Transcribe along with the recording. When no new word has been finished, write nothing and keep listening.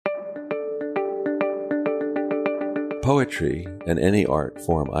Poetry and any art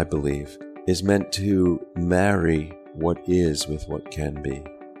form, I believe, is meant to marry what is with what can be,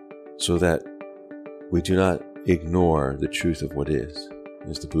 so that we do not ignore the truth of what is.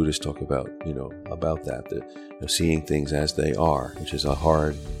 As the Buddhists talk about, about that, seeing things as they are, which is a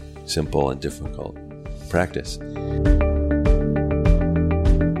hard, simple, and difficult practice.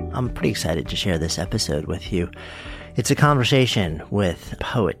 I'm pretty excited to share this episode with you. It's a conversation with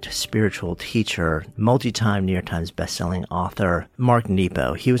poet, spiritual teacher, multi-time New York Times bestselling author, Mark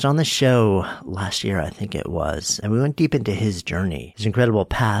Nepo. He was on the show last year, I think it was, and we went deep into his journey, his incredible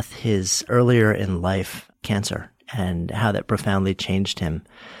path, his earlier in life cancer, and how that profoundly changed him.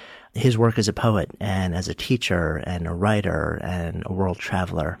 His work as a poet and as a teacher and a writer and a world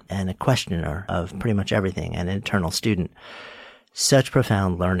traveler and a questioner of pretty much everything, and an eternal student. Such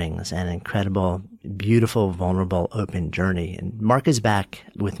profound learnings and incredible, beautiful, vulnerable, open journey. And Mark is back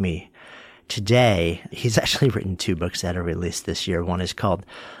with me today. He's actually written 2 books that are released this year. One is called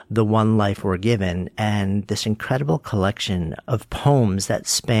The One Life We're Given, and this incredible collection of poems that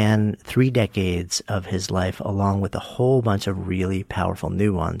span 3 decades of his life, along with a whole bunch of really powerful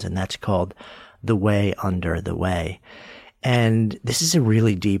new ones. And that's called The Way Under the Way. And this is a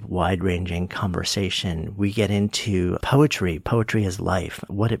really deep, wide-ranging conversation. We get into poetry as life,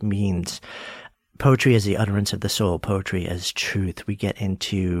 what it means, poetry as the utterance of the soul, poetry as truth. We get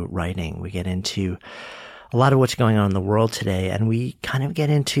into writing. We get into a lot of what's going on in the world today, and we kind of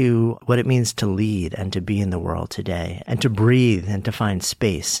get into what it means to lead and to be in the world today, and to breathe and to find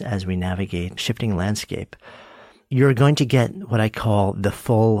space as we navigate shifting landscape. You're going to get what I call the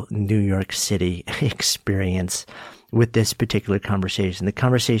full New York City experience with this particular conversation. The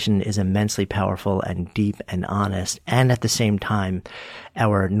conversation is immensely powerful and deep and honest. And at the same time,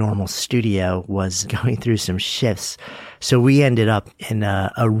 our normal studio was going through some shifts. So we ended up in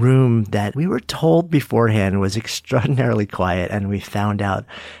a room that we were told beforehand was extraordinarily quiet. And we found out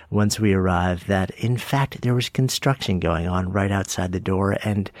once we arrived that, in fact, there was construction going on right outside the door.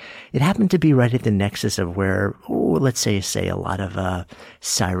 And it happened to be right at the nexus of where, let's say a lot of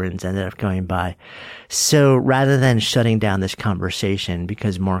sirens ended up going by. So rather than shutting down this conversation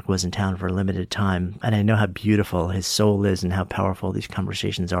because Mark was in town for a limited time, and I know how beautiful his soul is and how powerful these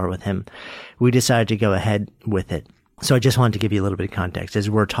conversations are with him, we decided to go ahead with it. So I just wanted to give you a little bit of context. As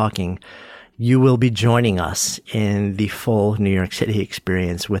we're talking, you will be joining us in the full New York City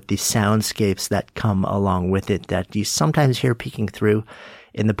experience with the soundscapes that come along with it that you sometimes hear peeking through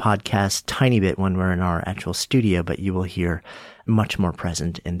in the podcast tiny bit when we're in our actual studio, but you will hear much more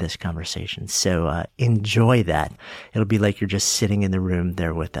present in this conversation. So enjoy that. It'll be like you're just sitting in the room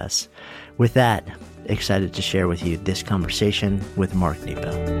there with us. With that, excited to share with you this conversation with Mark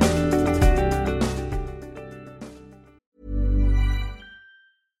Nepo.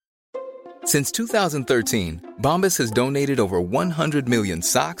 Since 2013, Bombas has donated over 100 million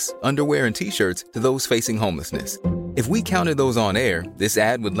socks, underwear, and T-shirts to those facing homelessness. If we counted those on air, this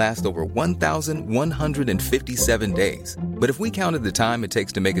ad would last over 1,157 days. But if we counted the time it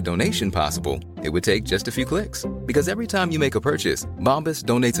takes to make a donation possible, it would take just a few clicks. Because every time you make a purchase, Bombas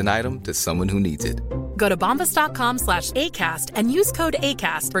donates an item to someone who needs it. Go to bombas.com/ACAST and use code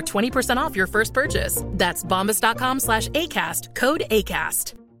ACAST for 20% off your first purchase. That's bombas.com/ACAST, code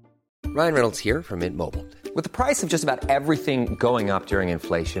ACAST. Ryan Reynolds here from Mint Mobile. With the price of just about everything going up during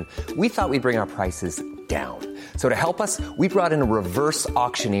inflation, we thought we'd bring our prices down. So to help us, we brought in a reverse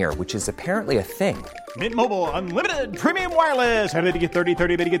auctioneer, which is apparently a thing. Mint Mobile Unlimited Premium Wireless. How to get 30,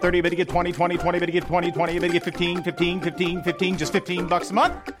 30, bit to get 30, bit to get 20, 20, 20, bit to get 20, 20, bit to get 15, 15, 15, 15, just $15 a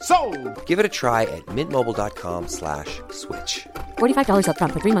month? Sold! Give it a try at mintmobile.com/switch. $45 up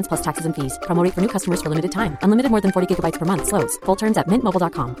front for 3 months plus taxes and fees. Promo rate for new customers for limited time. Unlimited more than 40 gigabytes per month. Slows full terms at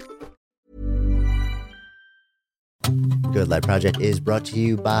mintmobile.com. Good Life Project is brought to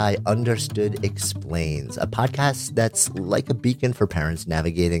you by Understood Explains, a podcast that's like a beacon for parents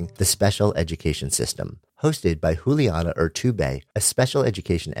navigating the special education system. Hosted by Juliana Urtubey, a special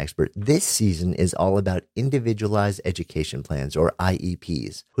education expert, this season is all about individualized education plans, or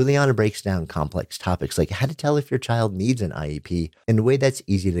IEPs. Juliana breaks down complex topics like how to tell if your child needs an IEP in a way that's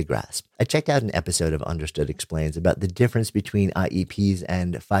easy to grasp. I checked out an episode of Understood Explains about the difference between IEPs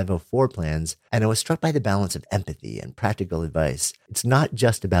and 504 plans, and I was struck by the balance of empathy and practical advice. It's not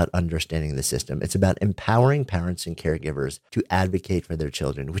just about understanding the system, it's about empowering parents and caregivers to advocate for their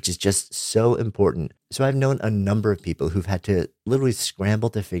children, which is just so important, So I've known a number of people who've had to literally scramble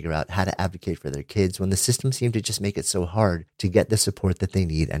to figure out how to advocate for their kids when the system seemed to just make it so hard to get the support that they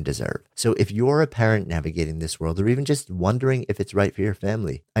need and deserve. So if you're a parent navigating this world or even just wondering if it's right for your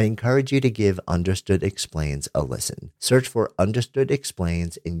family, I encourage you to give Understood Explains a listen. Search for Understood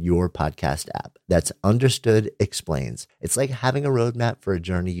Explains in your podcast app. That's Understood Explains. It's like having a roadmap for a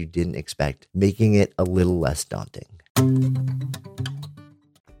journey you didn't expect, making it a little less daunting.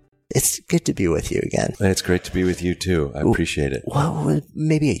 It's good to be with you again. It's great to be with you too. I appreciate it. Well,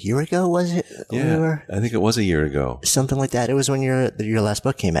 maybe a year ago, was it? Yeah, I think it was a year ago. Something like that. It was when your last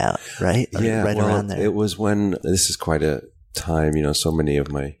book came out, right? Yeah, right around there. It was when, this is quite a time, so many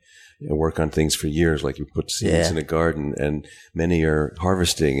of my work on things for years, like you put seeds in a garden, and many are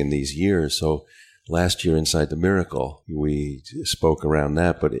harvesting in these years. So last year, Inside the Miracle, we spoke around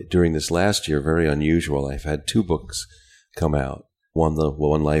that. But during this last year, very unusual, I've had 2 books come out. One, The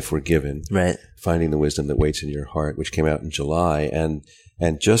One Life We're Given, right? Finding the Wisdom That Waits in Your Heart, which came out in July. And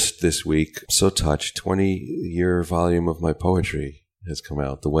just this week, so touched, 20-year volume of my poetry has come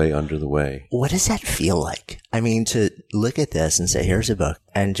out, The Way Under the Way. What does that feel like? I mean, to look at this and say, here's a book,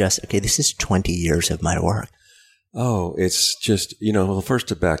 and just, okay, this is 20 years of my work. Oh, it's just, well, first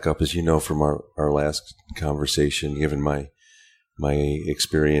to back up, as you know from our last conversation, given my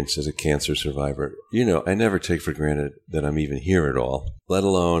experience as a cancer survivor, I never take for granted that I'm even here at all, let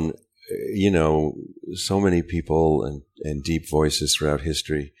alone, so many people and deep voices throughout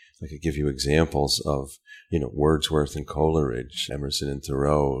history. I could give you examples of, Wordsworth and Coleridge, Emerson and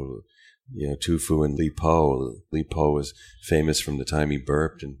Thoreau, Tu Fu and Li Po. Li Po was famous from the time he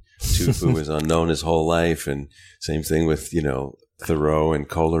burped, and Tu Fu was unknown his whole life. And same thing with, Thoreau and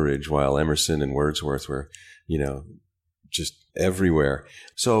Coleridge, while Emerson and Wordsworth were, just everywhere.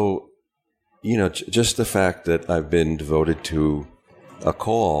 So, just the fact that I've been devoted to a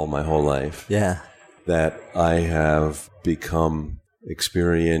call my whole life. Yeah. That I have become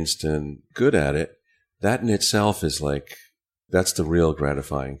experienced and good at it, that in itself is that's the real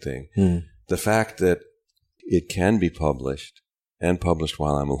gratifying thing. The fact that it can be published and published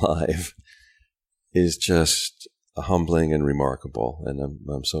while I'm alive is just humbling and remarkable. And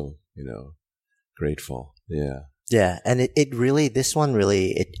I'm so, grateful. Yeah. Yeah. And it really, this one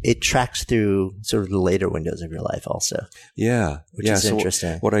really, it tracks through sort of the later windows of your life also. Yeah. Which is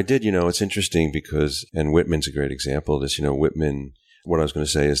interesting. What I did, it's interesting because, and Whitman's a great example of this, Whitman, what I was going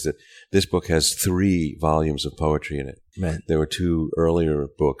to say is that this book has 3 volumes of poetry in it. Right. There were 2 earlier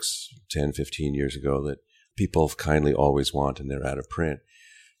books 10, 15 years ago that people kindly always want, and they're out of print.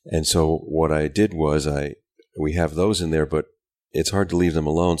 And so what I did was we have those in there, but it's hard to leave them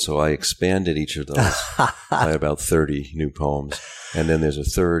alone. So I expanded each of those by about 30 new poems. And then there's a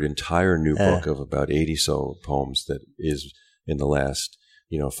third entire new book of about 80 so poems that is in the last,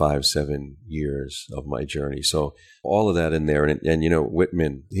 5-7 years of my journey. So all of that in there. And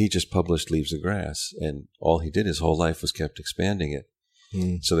Whitman, he just published Leaves of Grass, and all he did his whole life was kept expanding it.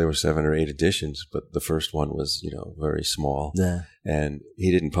 So there were 7 or 8 editions, but the first one was, very small. Yeah. And he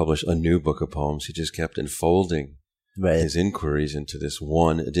didn't publish a new book of poems. He just kept unfolding his inquiries into this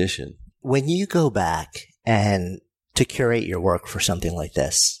one edition. When you go back and to curate your work for something like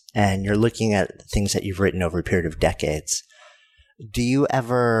this, and you're looking at things that you've written over a period of decades, do you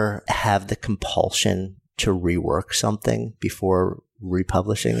ever have the compulsion to rework something before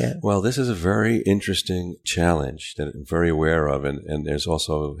republishing it? Well, this is a very interesting challenge that I'm very aware of, and there's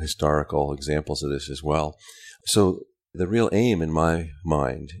also historical examples of this as well. So the real aim in my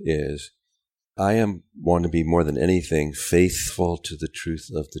mind is I want to be more than anything faithful to the truth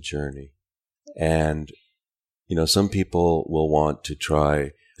of the journey. And, some people will want to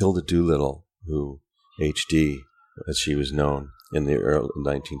try Hilda Doolittle, who HD, as she was known in the early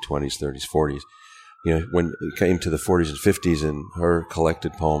 1920s, 30s, 40s. When it came to the 40s and 50s and her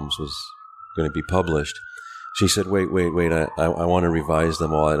collected poems was going to be published, she said, wait, I want to revise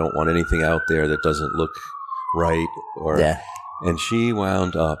them all. I don't want anything out there that doesn't look right. And she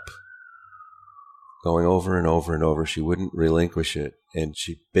wound up going over and over and over. She wouldn't relinquish it. And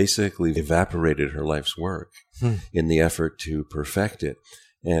she basically evaporated her life's work in the effort to perfect it.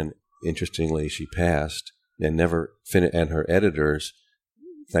 And interestingly, she passed and never finished. And her editors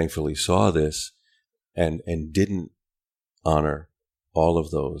thankfully saw this and didn't honor all of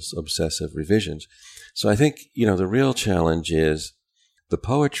those obsessive revisions. So I think, the real challenge is the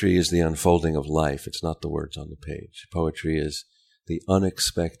poetry is the unfolding of life. It's not the words on the page. Poetry is the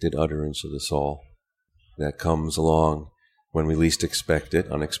unexpected utterance of the soul that comes along when we least expect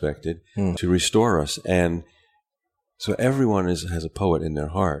it, unexpected, to restore us. And so everyone has a poet in their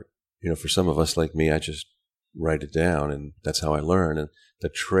heart. For some of us like me, I just write it down, and that's how I learn. And the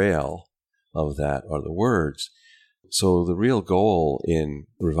trail of that are the words. So the real goal in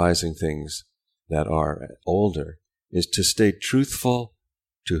revising things that are older is to stay truthful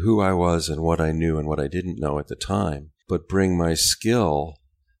to who I was and what I knew and what I didn't know at the time, but bring my skill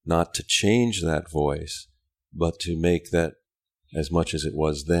not to change that voice, but to make that as much as it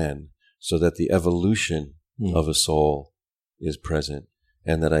was then, so that the evolution of a soul is present,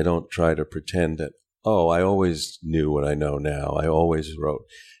 and that I don't try to pretend that, oh, I always knew what I know now. I always wrote.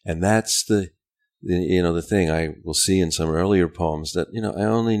 And that's the thing I will see in some earlier poems that, I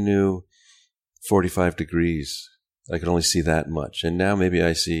only knew 45 degrees. I could only see that much. And now maybe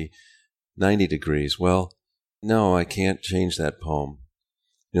I see 90 degrees. Well, no, I can't change that poem.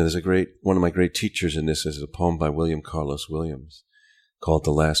 There's one of my great teachers in this is a poem by William Carlos Williams called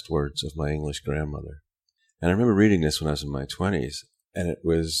The Last Words of My English Grandmother. And I remember reading this when I was in my 20s, and it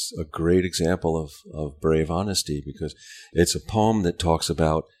was a great example of brave honesty, because it's a poem that talks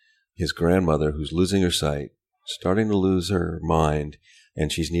about his grandmother who's losing her sight, starting to lose her mind,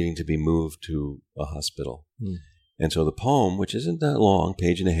 and she's needing to be moved to a hospital. And so the poem, which isn't that long,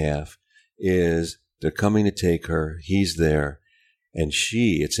 page and a half, is they're coming to take her, he's there, and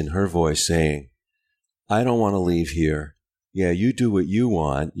it's in her voice saying, I don't want to leave here. Yeah, you do what you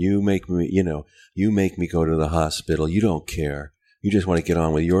want. You make me go to the hospital. You don't care. You just want to get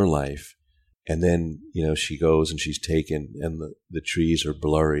on with your life. And then, she goes and she's taken, and the trees are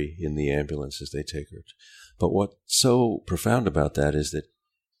blurry in the ambulance as they take her. But what's so profound about that is that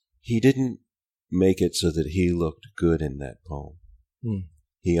he didn't make it so that he looked good in that poem.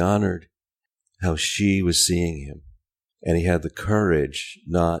 He honored how she was seeing him. And he had the courage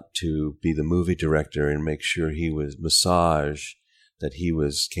not to be the movie director and make sure he was massage, that he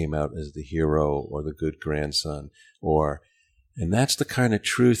came out as the hero or the good grandson, and that's the kind of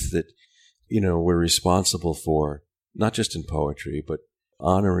truth that, we're responsible for, not just in poetry, but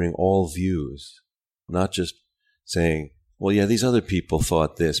honoring all views, not just saying, well, yeah, these other people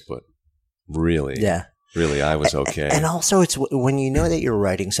thought this, but really, I was okay. And also, it's when you know that you're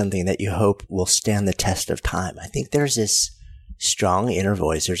writing something that you hope will stand the test of time. I think there's this strong inner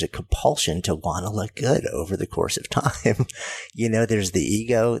voice. There's a compulsion to want to look good over the course of time. There's the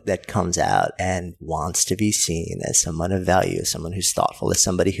ego that comes out and wants to be seen as someone of value, as someone who's thoughtful, as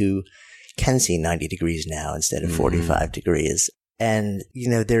somebody who can see 90 degrees now instead of 45 degrees. And,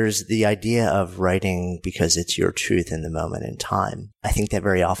 there's the idea of writing because it's your truth in the moment in time. I think that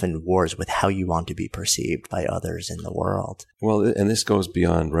very often wars with how you want to be perceived by others in the world. Well, and this goes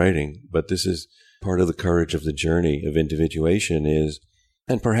beyond writing, but this is part of the courage of the journey of individuation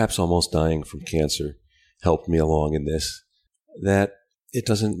and perhaps almost dying from cancer helped me along in this, that it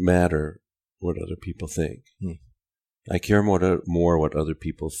doesn't matter what other people think. I care more what other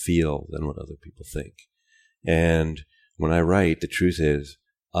people feel than what other people think. And when I write, the truth is,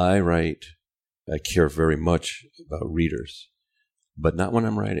 I care very much about readers, but not when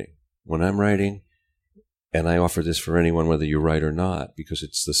I'm writing. When I'm writing, and I offer this for anyone, whether you write or not, because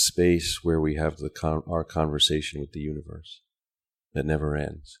it's the space where we have our conversation with the universe that never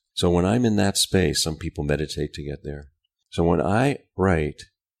ends. So when I'm in that space, some people meditate to get there. So when I write,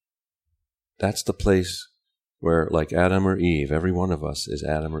 that's the place where, like Adam or Eve, every one of us is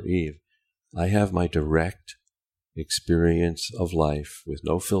Adam or Eve. I have my direct experience of life with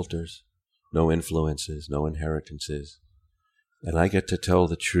no filters, no influences, no inheritances. And I get to tell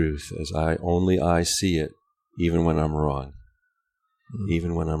the truth as I see it, even when I'm wrong.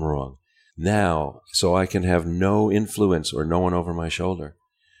 Even when I'm wrong. Now, so I can have no influence or no one over my shoulder.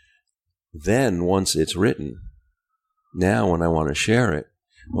 Then, once it's written, now when I want to share it,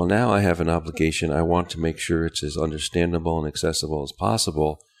 well, now I have an obligation. I want to make sure it's as understandable and accessible as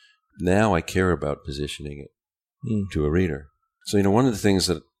possible. Now I care about positioning it to a reader. So, one of the things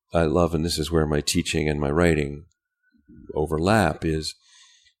that I love, and this is where my teaching and my writing overlap, is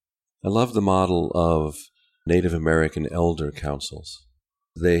I love the model of Native American elder councils.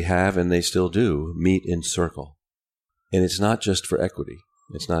 They have, and they still do, meet in circle. And it's not just for equity.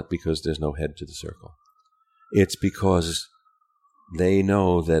 It's not because there's no head to the circle. It's because they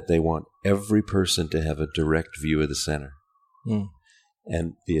know that they want every person to have a direct view of the center.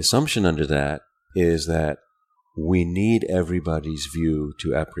 And the assumption under that is that we need everybody's view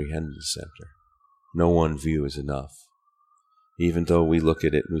to apprehend the center. No one view is enough. Even though we look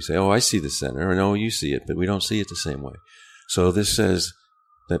at it and we say, oh, I see the center, or no, you see it, but we don't see it the same way. So this says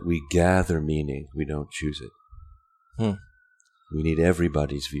that we gather meaning, we don't choose it. We need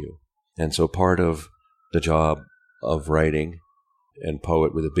everybody's view. And so part of the job of writing, and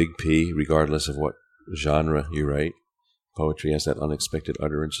poet with a big P, regardless of what genre you write, poetry has that unexpected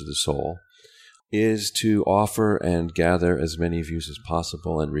utterance of the soul, is to offer and gather as many views as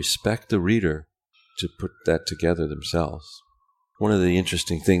possible and respect the reader to put that together themselves. One of the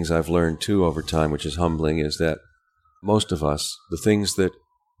interesting things I've learned, too, over time, which is humbling, is that most of us, the things that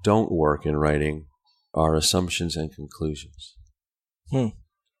don't work in writing are assumptions and conclusions.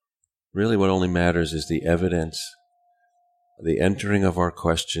 Really, what only matters is the evidence, the entering of our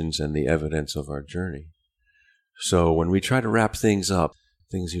questions, and the evidence of our journey. So when we try to wrap things up,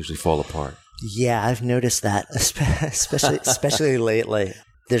 things usually fall apart. Yeah, I've noticed that, especially lately.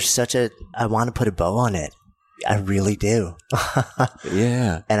 There's I want to put a bow on it. I really do.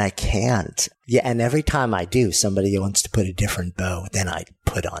 Yeah. And I can't. Yeah, and every time I do, somebody wants to put a different bow than I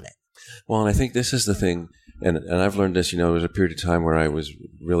put on it. Well, and I think this is the thing, and I've learned this, there was a period of time where I was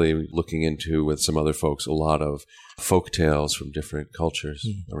really looking into, with some other folks, a lot of folk tales from different cultures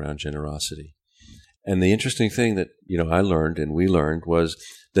around generosity. And the interesting thing that, I learned and we learned was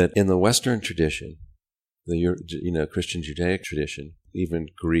that in the Western tradition, the Christian Judaic tradition, even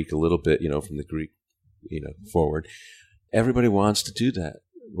Greek a little bit, from the Greek, forward, everybody wants to do that.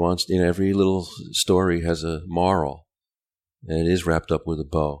 Every little story has a moral, and it is wrapped up with a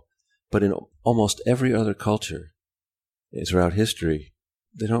bow. But in almost every other culture throughout history,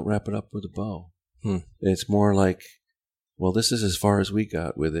 they don't wrap it up with a bow. It's more like, well, this is as far as we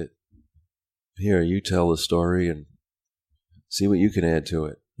got with it. Here, you tell the story and see what you can add to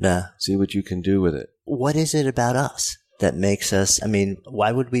it. Yeah. See what you can do with it. What is it about us that makes us,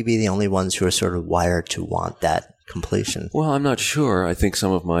 why would we be the only ones who are sort of wired to want that completion? Well, I'm not sure. I think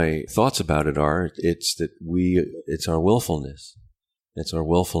some of my thoughts about it are, it's our willfulness. It's our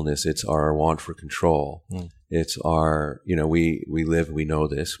willfulness. It's our want for control. It's our, we live, we know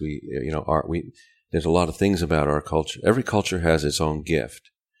this. There's a lot of things about our culture. Every culture has its own gift.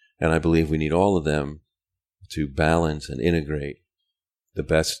 And I believe we need all of them to balance and integrate the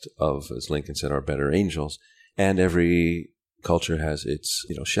best of, as Lincoln said, our better angels. And every culture has its,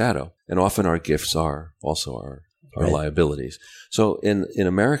 shadow. And often our gifts are also our right. liabilities. So in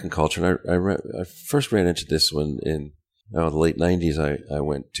American culture, and I first ran into this when in the late 90s, I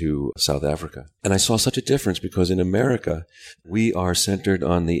went to South Africa. And I saw such a difference because in America, we are centered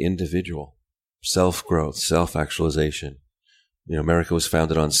on the individual, self-growth, self-actualization. America was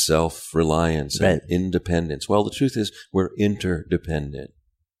founded on self-reliance and independence. Well, the truth is we're interdependent.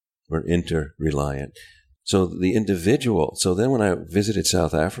 We're inter-reliant. So the individual, so then when I visited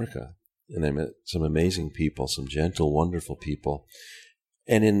South Africa, and I met some amazing people, some gentle, wonderful people.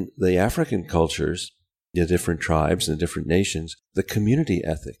 And in the African cultures, the different tribes and the different nations, the community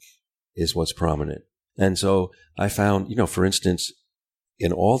ethic is what's prominent. And so I found, for instance,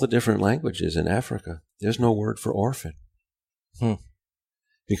 in all the different languages in Africa, there's no word for orphan.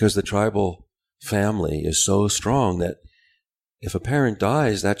 Because the tribal family is so strong that if a parent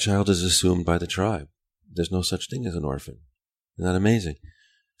dies, that child is assumed by the tribe. There's no such thing as an orphan. Isn't that amazing?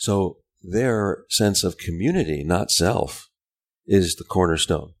 So their sense of community, not self, is the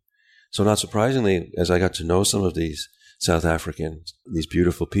cornerstone. So not surprisingly, as I got to know some of these South Africans, these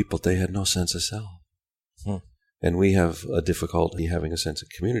beautiful people, they had no sense of self. And we have a difficulty having a sense of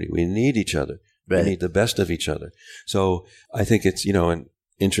community. We need each other. Right. We need the best of each other. So I think it's, and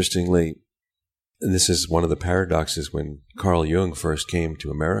interestingly, this is one of the paradoxes when Carl Jung first came to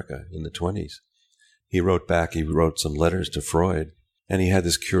America in the 1920s. He wrote some letters to Freud, and he had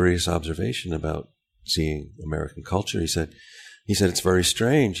this curious observation about seeing American culture. He said, it's very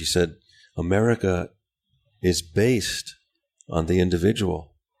strange. He said, America is based on the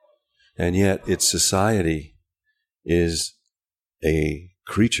individual, and yet its society is a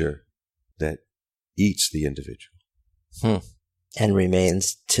creature that eats the individual. And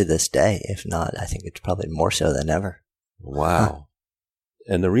remains to this day. If not, I think it's probably more so than ever. Wow.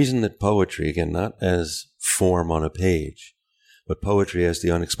 And the reason that poetry, again, not as form on a page, but poetry as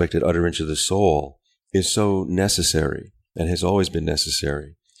the unexpected utterance of the soul, is so necessary and has always been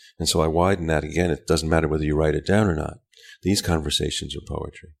necessary. And so I widen that again. It doesn't matter whether you write it down or not. These conversations are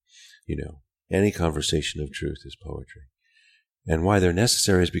poetry. Any conversation of truth is poetry. And why they're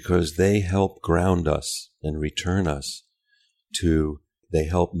necessary is because they help ground us and return us they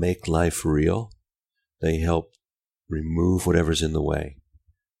help make life real. They help remove whatever's in the way.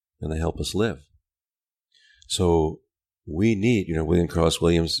 And they help us live. So we need, William Carlos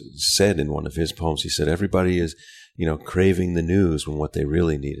Williams said in one of his poems, he said, everybody is, craving the news when what they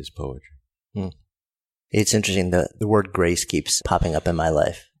really need is poetry. It's interesting. The word grace keeps popping up in my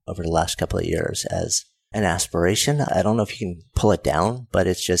life over the last couple of years as an aspiration. I don't know if you can pull it down, but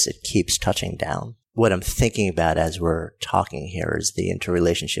it keeps touching down. What I'm thinking about as we're talking here is the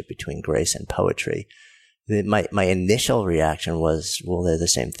interrelationship between grace and poetry. My initial reaction was, well, they're the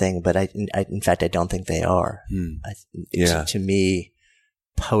same thing, but in fact, I don't think they are. To me,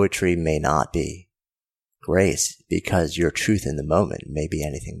 poetry may not be grace because your truth in the moment may be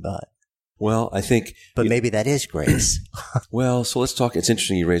anything but. Well, I think... But maybe that is grace. Well, so let's talk. It's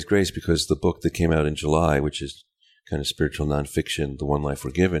interesting you raised grace because the book that came out in July, which is kind of spiritual nonfiction, The One Life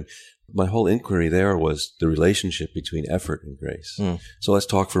We're Given, my whole inquiry there was the relationship between effort and grace. So let's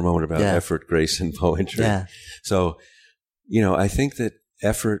talk for a moment about effort, grace, and poetry. Yeah. So, I think that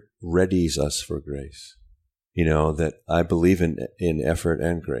effort readies us for grace. That I believe in effort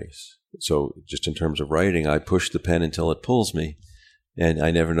and grace. So just in terms of writing, I push the pen until it pulls me. And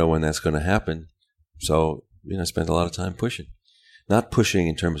I never know when that's going to happen. So, I spend a lot of time pushing. Not pushing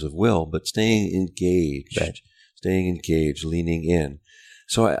in terms of will, but staying engaged. Right. Staying engaged, leaning in.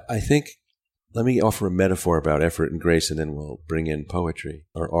 So I think, let me offer a metaphor about effort and grace, and then we'll bring in poetry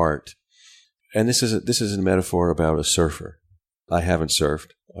or art. And this is a metaphor about a surfer. I haven't surfed.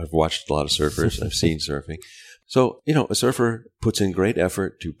 I've watched a lot of surfers. I've seen surfing. So, a surfer puts in great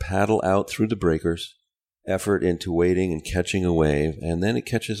effort to paddle out through the breakers, effort into waiting and catching a wave, and then it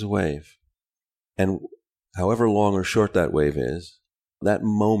catches a wave. And however long or short that wave is, that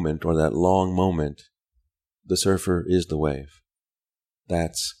moment or that long moment, the surfer is the wave.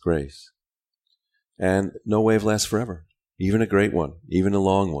 That's grace. And no wave lasts forever. Even a great one, even a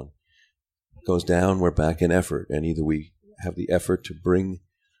long one, goes down, we're back in effort. And either we have the effort to bring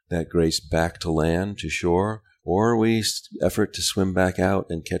that grace back to land, to shore, or we effort to swim back out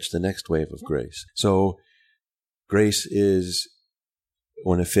and catch the next wave of grace. So grace is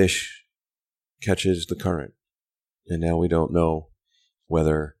when a fish catches the current, and now we don't know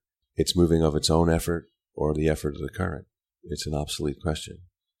whether it's moving of its own effort or the effort of the current. It's an obsolete question.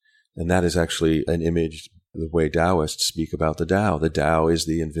 And that is actually an image, the way Taoists speak about the Tao. The Tao is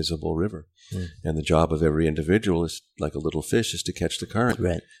the invisible river. And the job of every individual is, like a little fish, is to catch the current,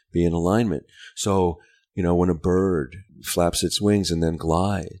 right. Be in alignment. So, when a bird flaps its wings and then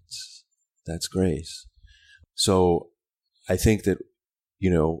glides, that's grace. So I think that,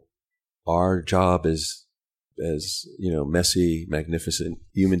 our job as messy, magnificent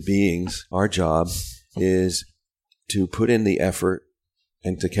human beings, our job is to put in the effort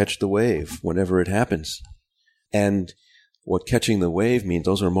and to catch the wave whenever it happens. And what catching the wave means,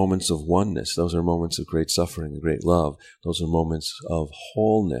 those are moments of oneness. Those are moments of great suffering and great love. Those are moments of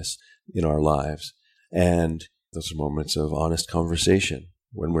wholeness in our lives. And those are moments of honest conversation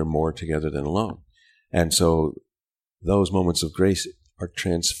when we're more together than alone. And so those moments of grace are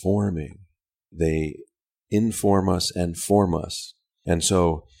transforming. They inform us and form us. And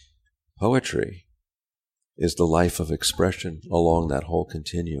so poetry is the life of expression along that whole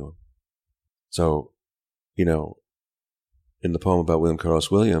continuum. So, in the poem about William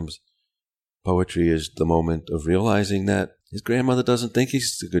Carlos Williams, poetry is the moment of realizing that his grandmother doesn't think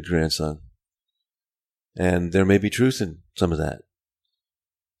he's a good grandson. And there may be truth in some of that.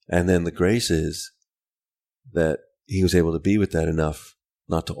 And then the grace is that he was able to be with that enough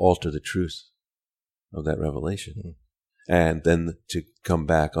not to alter the truth of that revelation. And then to come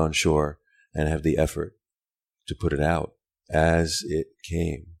back on shore and have the effort to put it out as it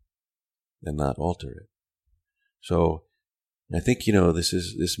came and not alter it. So I think,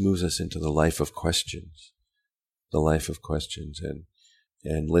 this moves us into the life of questions,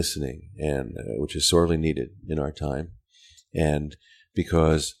 and listening, and which is sorely needed in our time. And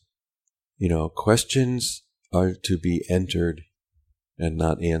because, questions are to be entered and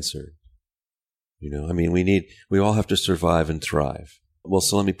not answered. We all have to survive and thrive. Well,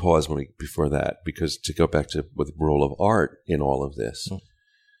 so let me pause before that, because to go back to the role of art in all of this.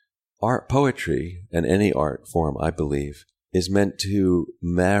 Art, poetry, and any art form, I believe, is meant to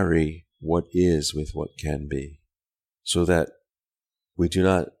marry what is with what can be, so that we do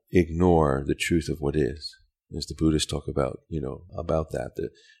not ignore the truth of what is. As the Buddhists talk about, about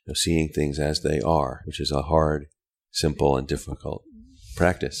that, seeing things as they are, which is a hard, simple, and difficult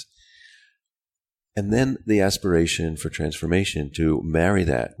practice. And then the aspiration for transformation, to marry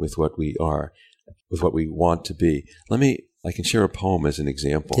that with what we are, with what we want to be. I can share a poem as an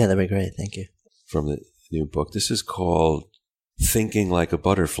example. Yeah, that'd be great. Thank you. From the new book. This is called Thinking Like a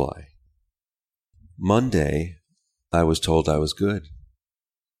Butterfly. Monday, I was told I was good.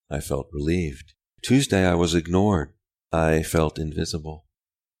 I felt relieved. Tuesday, I was ignored. I felt invisible.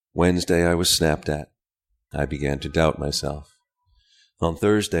 Wednesday, I was snapped at. I began to doubt myself. On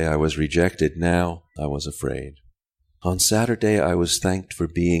Thursday, I was rejected. Now I was afraid. On Saturday, I was thanked for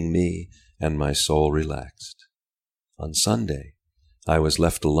being me, and my soul relaxed. On Sunday, I was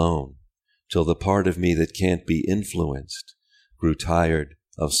left alone, till the part of me that can't be influenced grew tired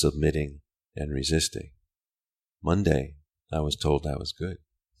of submitting and resisting. Monday, I was told I was good.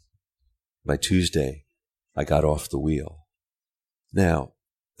 By Tuesday, I got off the wheel. Now,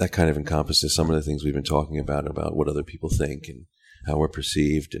 that kind of encompasses some of the things we've been talking about what other people think and how we're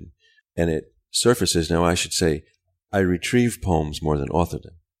perceived. And it surfaces, now I should say, I retrieve poems more than author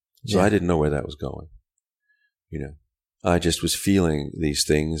them. So I didn't know where that was going. I just was feeling these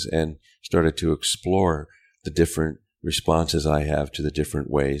things and started to explore the different responses I have to the different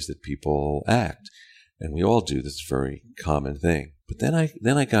ways that people act. And we all do this very common thing. But then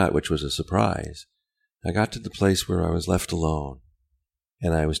I got, which was a surprise, I got to the place where I was left alone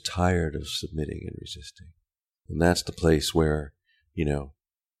and I was tired of submitting and resisting. And that's the place where,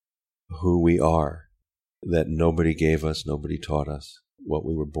 who we are, that nobody gave us, nobody taught us, what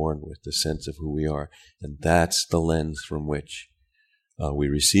we were born with, the sense of who we are. And that's the lens from which we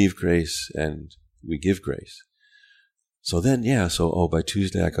receive grace and we give grace. So then, by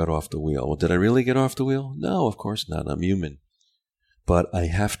Tuesday I got off the wheel. Well, did I really get off the wheel? No, of course not. I'm human. But I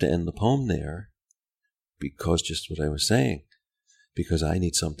have to end the poem there because just what I was saying, because I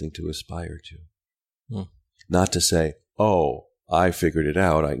need something to aspire to. Not to say, I figured it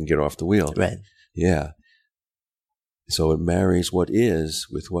out, I can get off the wheel. Right. Yeah. So it marries what is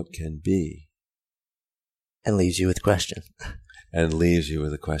with what can be. And leaves you with a question.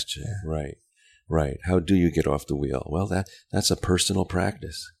 Yeah. Right. How do you get off the wheel? Well, that's a personal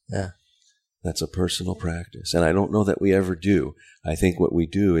practice. Yeah. That's a personal practice. And I don't know that we ever do. I think what we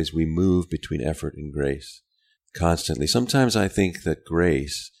do is we move between effort and grace constantly. Sometimes I think that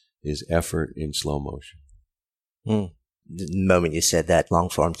grace is effort in slow motion. The moment you said that,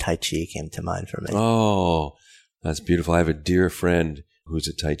 long-form Tai Chi came to mind for me. Oh, that's beautiful. I have a dear friend who's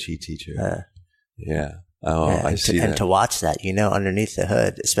a Tai Chi teacher. Yeah. I see that. And to watch that, underneath the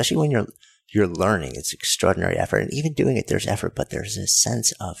hood, especially when you're learning, it's extraordinary effort. And even doing it, there's effort, but there's a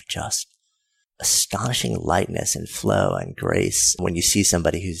sense of just astonishing lightness and flow and grace. When you see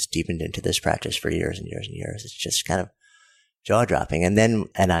somebody who's deepened into this practice for years and years and years, it's just kind of jaw-dropping. And I'm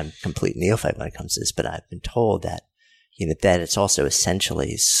a complete neophyte when it comes to this, but I've been told that, that it's also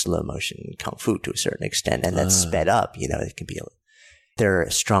essentially slow motion kung fu to a certain extent, and that's sped up. It can be, there are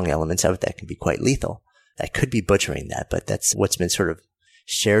strong elements of it that can be quite lethal. I could be butchering that, but that's what's been sort of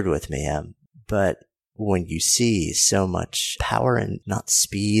shared with me. But when you see so much power in not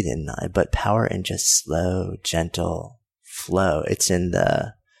speed but power in just slow, gentle flow, it's in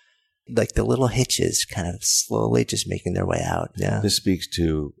the little hitches kind of slowly just making their way out. Yeah. This speaks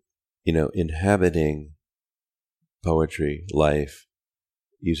to, inhabiting poetry, life,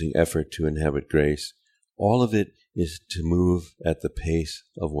 using effort to inhabit grace. All of it is to move at the pace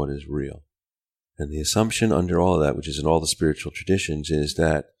of what is real. And the assumption under all of that, which is in all the spiritual traditions, is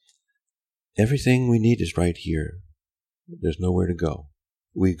that everything we need is right here. There's nowhere to go.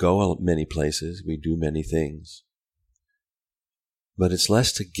 We go many places, we do many things. But it's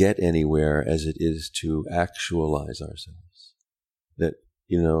less to get anywhere as it is to actualize ourselves. That,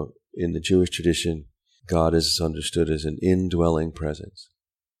 in the Jewish tradition, God is understood as an indwelling presence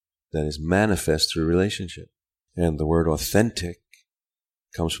that is manifest through relationship. And the word authentic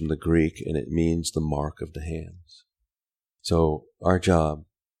comes from the Greek, and it means the mark of the hands. So our job,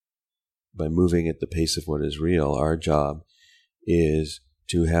 by moving at the pace of what is real, our job is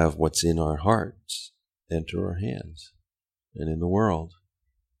to have what's in our hearts enter our hands and in the world.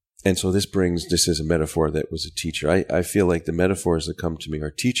 And so this is a metaphor that was a teacher. I feel like the metaphors that come to me are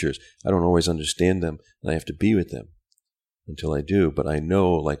teachers. I don't always understand them, and I have to be with them until I do. But I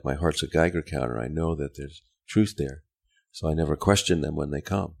know, like my heart's a Geiger counter, I know that there's truth there. So I never question them when they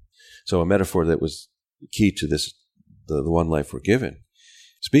come. So a metaphor that was key to this, the one life we're given,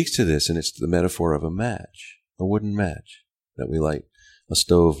 speaks to this, and it's the metaphor of a match, a wooden match that we light a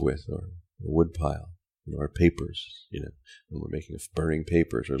stove with, or a wood pile. Or papers, when we're making burning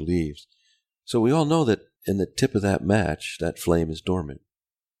papers or leaves. So we all know that in the tip of that match, that flame is dormant.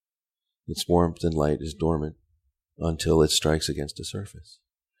 Its warmth and light is dormant until it strikes against a surface.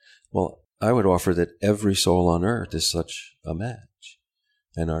 Well, I would offer that every soul on earth is such a match.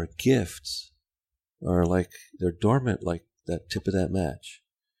 And our gifts are they're dormant like that tip of that match.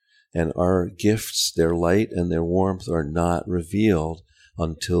 And our gifts, their light and their warmth are not revealed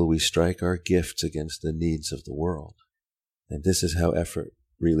until we strike our gifts against the needs of the world. And this is how effort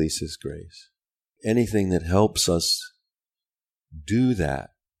releases grace. Anything that helps us do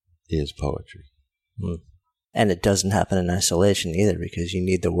that is poetry. And it doesn't happen in isolation either, because you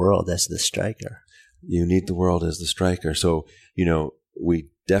need the world as the striker. You need the world as the striker. So, we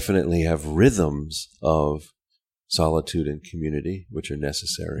definitely have rhythms of solitude and community, which are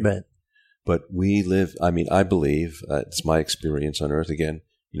necessary. Right. But we live, I believe, it's my experience on earth again,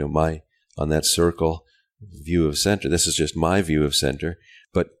 on that circle, view of center. This is just my view of center,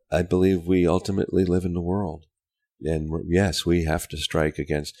 but I believe we ultimately live in the world. And yes, we have to strike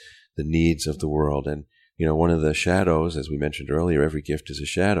against the needs of the world. And, one of the shadows, as we mentioned earlier, every gift is a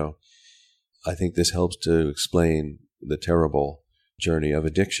shadow. I think this helps to explain the terrible journey of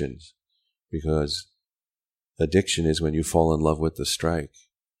addictions, because addiction is when you fall in love with the strike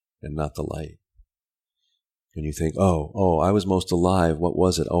and not the light. And you think, oh, I was most alive. What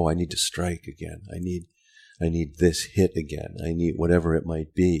was it? Oh, I need to strike again. I need this hit again. I need whatever it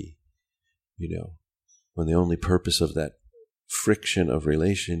might be, when the only purpose of that friction of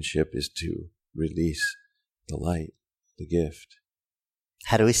relationship is to release the light, the gift.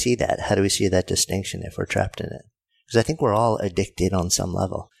 How do we see that? How do we see that distinction if we're trapped in it? Because I think we're all addicted on some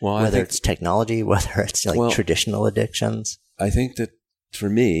level, whether it's technology, whether it's traditional addictions. I think that for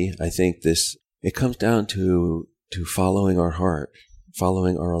me, it comes down to following our heart,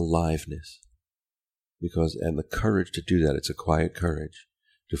 following our aliveness, and the courage to do that. It's a quiet courage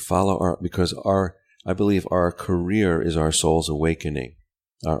to follow because I believe our career is our soul's awakening.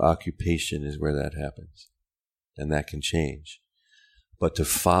 Our occupation is where that happens, and that can change. But to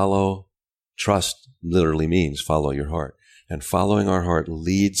follow, trust literally means follow your heart. And following our heart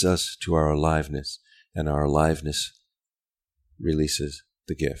leads us to our aliveness, and our aliveness releases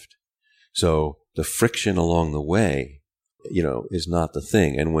the gift. So the friction along the way, is not the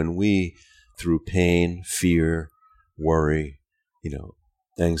thing. And when we, through pain, fear, worry,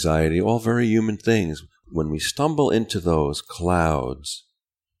 anxiety, all very human things, when we stumble into those clouds,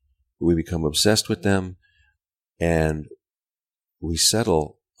 we become obsessed with them, and we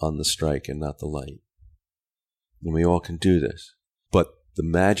settle on the strike and not the light. And we all can do this. But the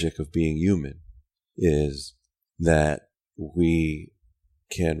magic of being human is that we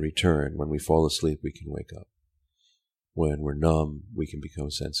can return. When we fall asleep, we can wake up. When we're numb, we can become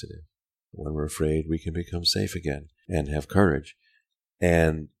sensitive. When we're afraid, we can become safe again and have courage.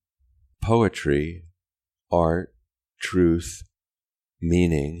 And poetry, art, truth,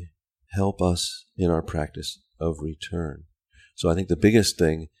 meaning help us in our practice of return. So I think the biggest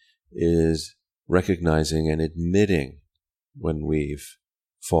thing is recognizing and admitting when we've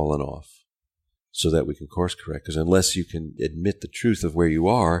fallen off so that we can course correct. Because unless you can admit the truth of where you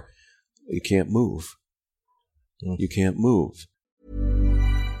are, you can't move. You can't move.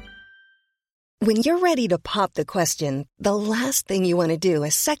 When you're ready to pop the question, the last thing you want to do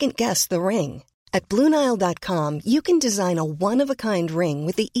is second-guess the ring. At BlueNile.com, you can design a one-of-a-kind ring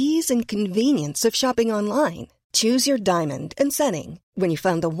with the ease and convenience of shopping online. Choose your diamond and setting. When you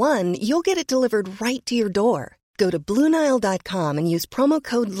find the one, you'll get it delivered right to your door. Go to BlueNile.com and use promo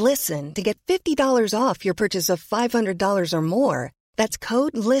code LISTEN to get $50 off your purchase of $500 or more. That's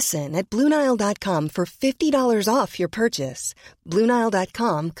code LISTEN at BlueNile.com for $50 off your purchase.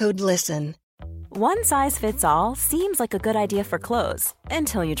 BlueNile.com, code LISTEN. One size fits all seems like a good idea for clothes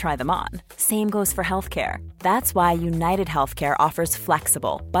until you try them on. Same goes for healthcare. That's why United Healthcare offers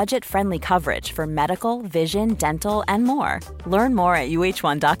flexible, budget-friendly coverage for medical, vision, dental, and more. Learn more at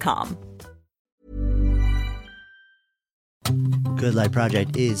UH1.com. Good Life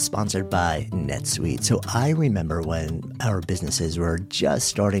Project is sponsored by NetSuite. So I remember when our businesses were just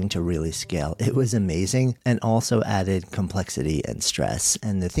starting to really scale. It was amazing and also added complexity and stress.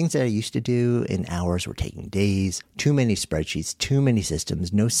 And the things that I used to do in hours were taking days, too many spreadsheets, too many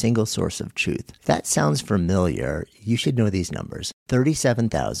systems, no single source of truth. If that sounds familiar, you should know these numbers.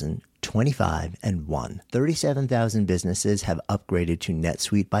 37,000, 25, and 1. 37,000 businesses have upgraded to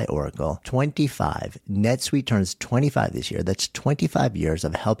NetSuite by Oracle. 25. NetSuite turns 25 this year. That's 25 years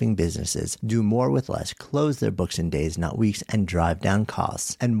of helping businesses do more with less, close their books in days, not weeks, and drive down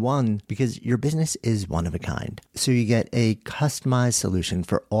costs. And 1, because your business is one of a kind. So you get a customized solution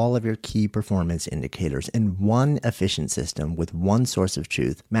for all of your key performance indicators in one efficient system with one source of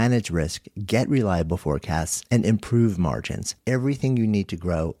truth, manage risk, get reliable forecasts, and improve margins. Everything you need to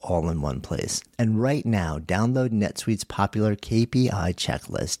grow all in one place. And right now, download NetSuite's popular KPI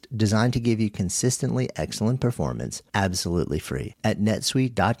checklist designed to give you consistently excellent performance absolutely free at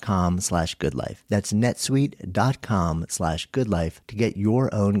netsuite.com/goodlife. That's netsuite.com/goodlife to get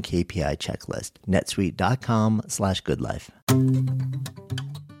your own KPI checklist. netsuite.com/goodlife.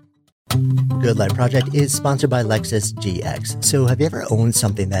 Good Life Project is sponsored by Lexus GX. So have you ever owned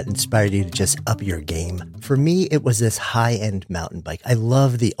something that inspired you to just up your game? For me, it was this high-end mountain bike. I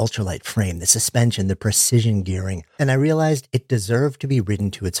love the ultralight frame, the suspension, the precision gearing, and I realized it deserved to be ridden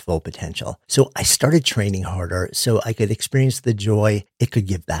to its full potential. So I started training harder so I could experience the joy it could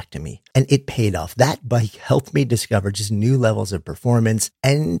give back to me. And it paid off. That bike helped me discover just new levels of performance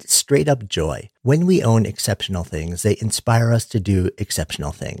and straight up joy. When we own exceptional things, they inspire us to do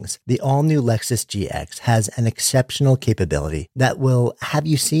exceptional things. The all-new Lexus GX has an exceptional capability that will have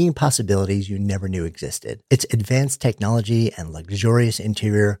you seeing possibilities you never knew existed. Its advanced technology and luxurious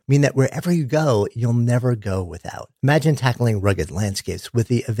interior mean that wherever you go, you'll never go without. Imagine tackling rugged landscapes with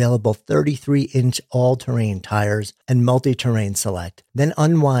the available 33-inch all-terrain tires and multi-terrain select, then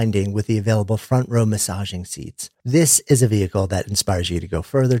unwinding with the available front-row massaging seats. This is a vehicle that inspires you to go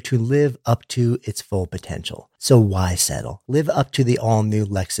further, to live up to its full potential. So why settle? Live up to the all-new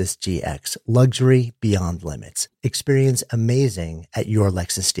Lexus GX, luxury beyond limits. Experience amazing at your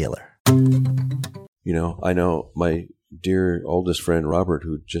Lexus dealer. You know, I know my dear oldest friend, Robert,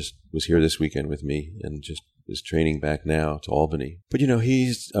 who just was here this weekend with me and just is training back now to Albany. But, you know,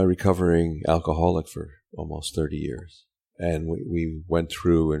 he's a recovering alcoholic for almost 30 years. And we went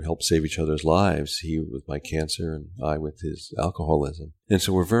through and helped save each other's lives. He with my cancer and I with his alcoholism. And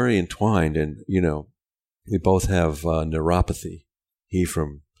so we're very entwined. And, you know, we both have neuropathy. He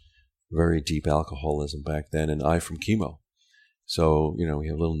from very deep alcoholism back then and I from chemo. So, you know, we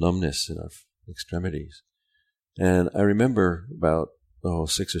have a little numbness in our extremities. And I remember about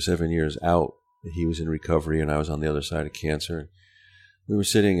 6 or 7 years out, he was in recovery and I was on the other side of cancer. We were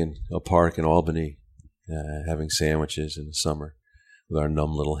sitting in a park in Albany, having sandwiches in the summer with our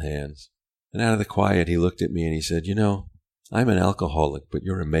numb little hands. And out of the quiet, he looked at me and he said, you know, I'm an alcoholic, but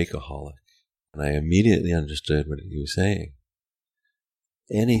you're a makeaholic. And I immediately understood what he was saying.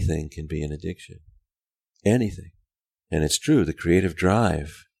 Anything can be an addiction. Anything. And it's true, the creative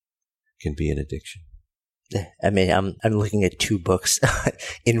drive can be an addiction. I mean, I'm looking at 2 books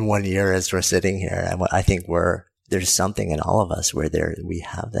in 1 year as we're sitting here. And I think there's something in all of us where we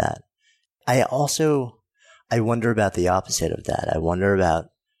have that. I wonder about the opposite of that. I wonder about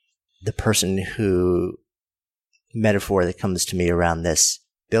the person who, metaphor that comes to me around this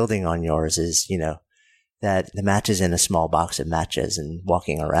building on yours is, you know, that the match is in a small box of matches and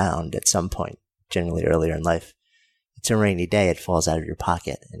walking around at some point, generally earlier in life, it's a rainy day, it falls out of your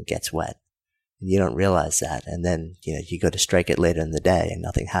pocket and gets wet. And you don't realize that. And then, you know, you go to strike it later in the day and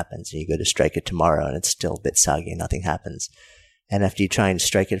nothing happens. And you go to strike it tomorrow and it's still a bit soggy and nothing happens. And after you try and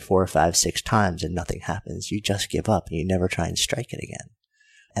strike it 4 or 5, 6 times and nothing happens, you just give up and you never try and strike it again.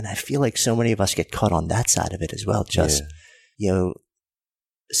 And I feel like so many of us get caught on that side of it as well. Just, you know,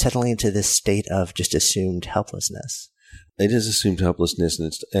 settling into this state of just assumed helplessness. It is assumed helplessness,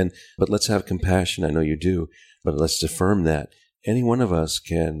 but let's have compassion. I know you do, but let's affirm that any one of us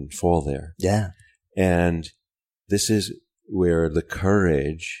can fall there. Yeah. And this is where the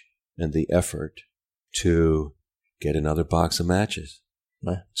courage and the effort to get another box of matches.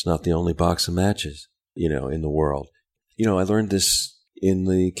 It's not the only box of matches, you know, in the world. You know, I learned this in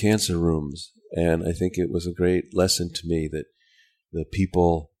the cancer rooms, and I think it was a great lesson to me that the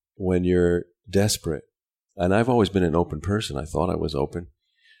people, when you're desperate, and I've always been an open person. I thought I was open.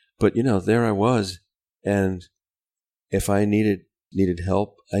 But, you know, there I was, and if I needed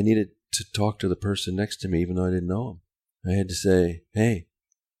help, I needed to talk to the person next to me, even though I didn't know him. I had to say, hey,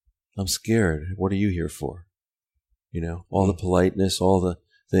 I'm scared. What are you here for? You know, all the politeness, all the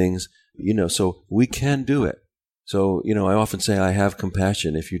things, you know, so we can do it. So, you know, I often say I have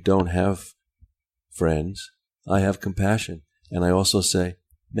compassion. If you don't have friends, I have compassion. And I also say,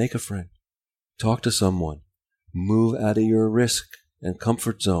 make a friend. Talk to someone. Move out of your risk and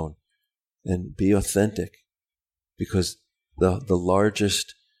comfort zone and be authentic. Because the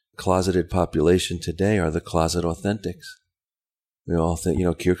largest closeted population today are the closet authentics. We all think, you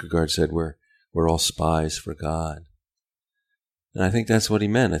know, Kierkegaard said we're all spies for God. And I think that's what he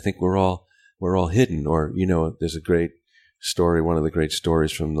meant. I think we're all hidden. Or, you know, there's a great story, one of the great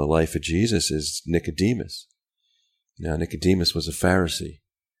stories from the life of Jesus is Nicodemus. Now, Nicodemus was a Pharisee.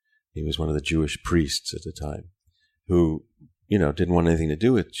 He was one of the Jewish priests at the time who, you know, didn't want anything to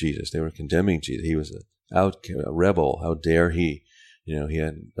do with Jesus. They were condemning Jesus. He was a rebel. How dare he? You know, he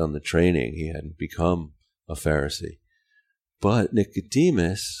hadn't done the training. He hadn't become a Pharisee. But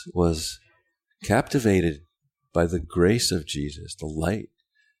Nicodemus was captivated by the grace of Jesus, the light.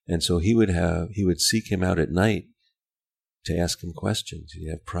 And so he would seek him out at night to ask him questions. He'd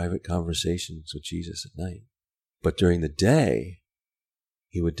have private conversations with Jesus at night. But during the day,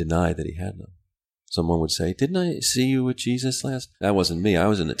 he would deny that he had them. Someone would say, didn't I see you with Jesus last? That wasn't me. I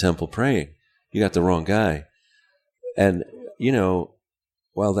was in the temple praying. You got the wrong guy. And, you know,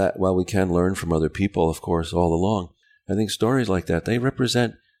 while we can learn from other people, of course, all along, I think stories like that, they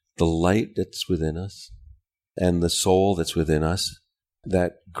represent the light that's within us and the soul that's within us,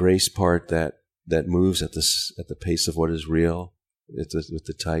 that grace part that moves at the pace of what is real, with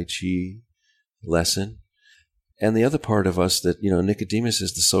the Tai Chi lesson. And the other part of us that, Nicodemus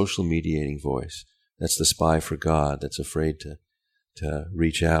is the social mediating voice. That's the spy for God that's afraid to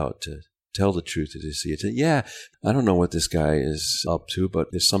reach out, to tell the truth, to see it. Yeah, I don't know what this guy is up to, but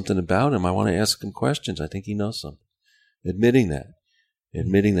there's something about him. I want to ask him questions. I think he knows something. Admitting that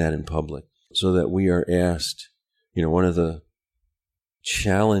in public, so that we are asked, one of the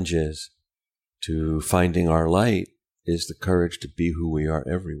challenges to finding our light is the courage to be who we are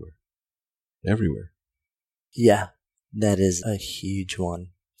everywhere. Everywhere. Yeah, that is a huge one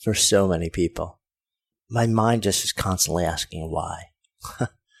for so many people. My mind just is constantly asking why.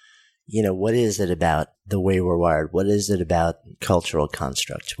 What is it about the way we're wired? What is it about cultural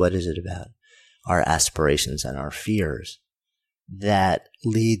constructs? What is it about our aspirations and our fears that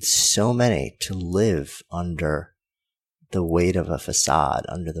leads so many to live under the weight of a facade,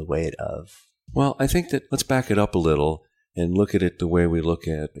 under the weight of... Well, I think that let's back it up a little and look at it the way we look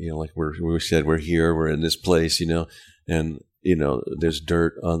at, like we said, we're here, we're in this place, and, there's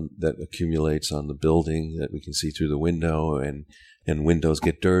dirt that accumulates on the building that we can see through the window, and windows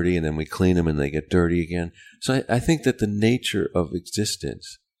get dirty, and then we clean them and they get dirty again. So I think that the nature of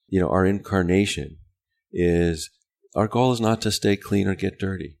existence, our incarnation is, our goal is not to stay clean or get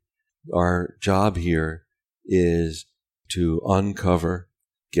dirty. Our job here is to uncover,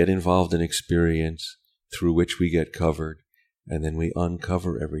 get involved in experience through which we get covered, and then we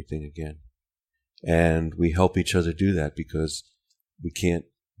uncover everything again. And we help each other do that because we can't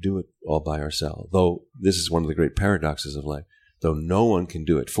do it all by ourselves. Though this is one of the great paradoxes of life. Though no one can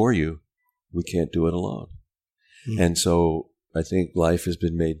do it for you, we can't do it alone. Mm-hmm. And so I think life has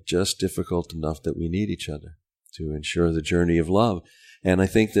been made just difficult enough that we need each other to ensure the journey of love. And I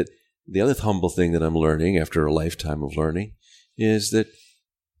think that the other humble thing that I'm learning after a lifetime of learning is that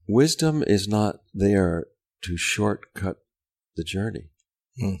wisdom is not there to shortcut the journey.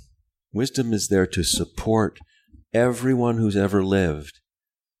 Mm. Wisdom is there to support everyone who's ever lived.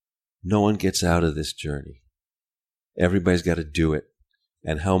 No one gets out of this journey. Everybody's got to do it.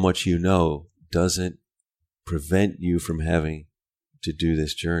 And how much you know doesn't prevent you from having to do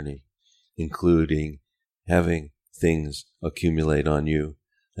this journey, including having things accumulate on you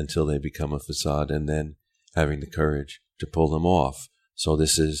until they become a facade, and then having the courage to pull them off. So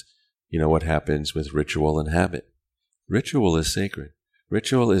this is, what happens with ritual and habit. Ritual is sacred.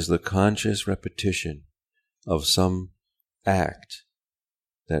 Ritual is the conscious repetition of some act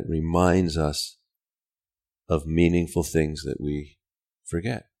that reminds us of meaningful things that we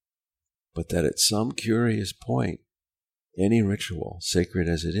forget. But that at some curious point, any ritual, sacred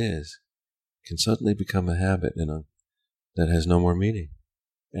as it is, can suddenly become a habit that has no more meaning.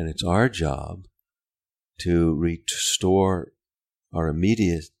 And it's our job to restore our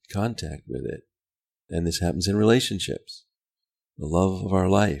immediate contact with it. And this happens in relationships, the love of our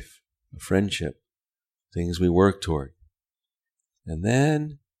life, a friendship, things we work toward. And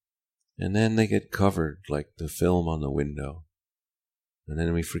then they get covered like the film on the window. And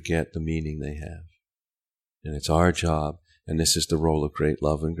then we forget the meaning they have. And it's our job, and this is the role of great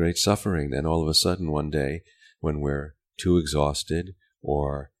love and great suffering. Then all of a sudden one day, when we're too exhausted,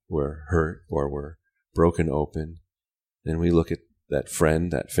 or we're hurt, or we're broken open, then we look at that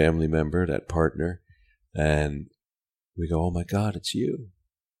friend, that family member, that partner, and we go, oh my God, it's you.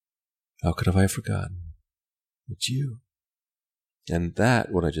 How could have I forgotten? It's you. And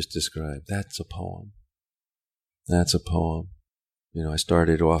that, what I just described, that's a poem. That's a poem. I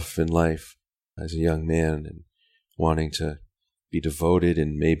started off in life as a young man and wanting to be devoted,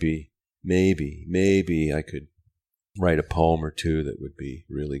 and maybe I could write a poem or two that would be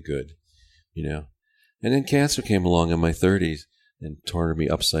really good, And then cancer came along in my 30s and tore me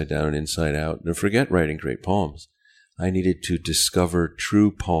upside down and inside out. And forget writing great poems. I needed to discover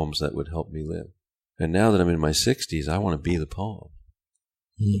true poems that would help me live. And now that I'm in my 60s, I want to be the poem.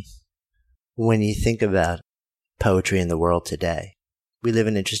 When you think about poetry in the world today, we live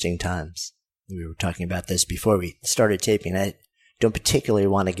in interesting times. We were talking about this before we started taping. I don't particularly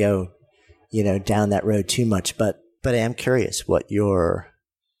want to go, down that road too much, but I am curious what your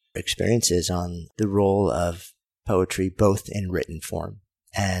experience is on the role of poetry, both in written form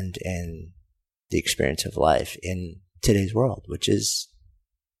and in the experience of life in today's world, which is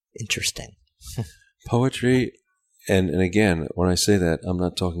interesting. Poetry, and again, when I say that, I'm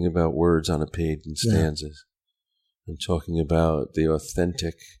not talking about words on a page and stanzas. I'm talking about the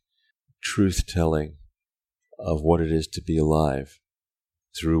authentic truth-telling of what it is to be alive.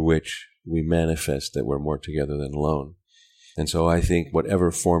 through which we manifest that we're more together than alone. And so I think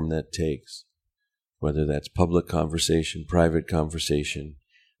whatever form that takes, whether that's public conversation, private conversation,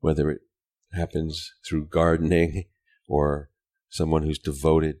 whether it happens through gardening or someone who's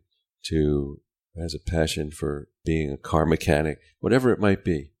devoted to, has a passion for being a car mechanic, whatever it might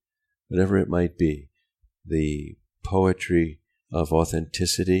be, the poetry of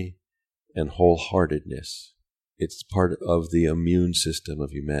authenticity and wholeheartedness, it's part of the immune system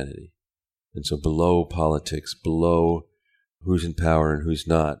of humanity. And so below politics, below who's in power and who's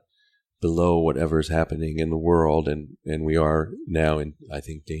not, below whatever's happening in the world, and we are now in, I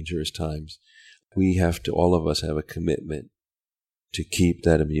think, dangerous times, we have to, all of us have a commitment to keep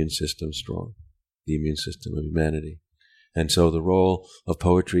that immune system strong, the immune system of humanity. And so the role of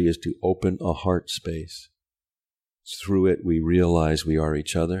poetry is to open a heart space. Through it, we realize we are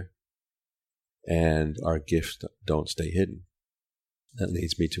each other, and our gifts don't stay hidden. That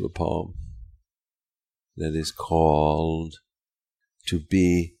leads me to a poem that is called To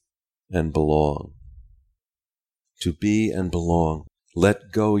Be and Belong. To be and belong.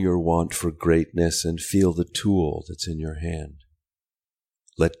 Let go your want for greatness and feel the tool that's in your hand.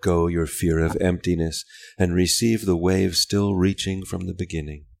 Let go your fear of emptiness and receive the wave still reaching from the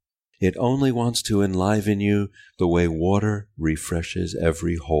beginning. It only wants to enliven you the way water refreshes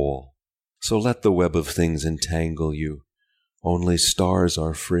every hole. So let the web of things entangle you. Only stars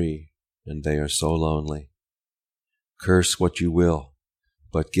are free, and they are so lonely. Curse what you will,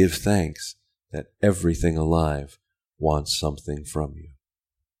 but give thanks that everything alive wants something from you.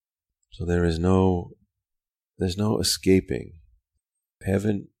 So there's no escaping.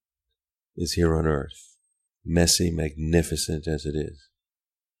 Heaven is here on earth, messy, magnificent as it is.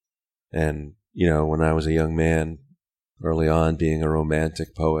 And, when I was a young man, early on, being a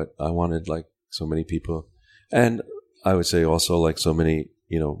romantic poet, I wanted, like so many people, and I would say also like so many,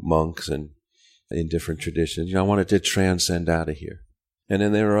 monks and in different traditions, I wanted to transcend out of here. And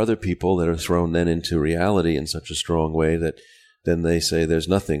then there are other people that are thrown then into reality in such a strong way that then they say there's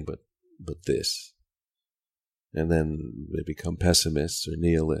nothing but this. And then they become pessimists or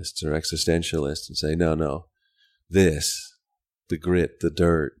nihilists or existentialists and say, no, this, the grit, the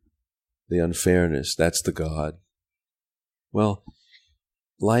dirt, the unfairness, that's the God. Well,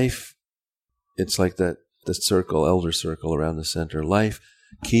 life, it's like the circle, elder circle around the center. Life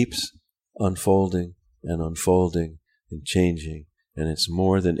keeps unfolding and unfolding and changing, and it's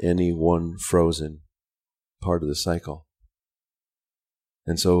more than any one frozen part of the cycle.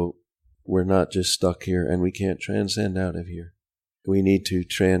 And so we're not just stuck here, and we can't transcend out of here. We need to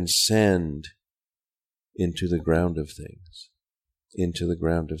transcend into the ground of things,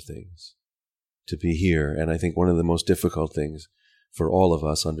 to be here. And I think one of the most difficult things for all of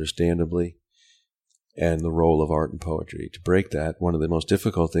us, understandably, and the role of art and poetry, to break that, one of the most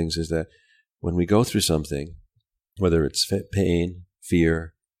difficult things is that when we go through something, whether it's pain,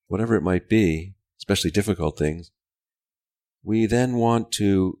 fear, whatever it might be, especially difficult things, we then want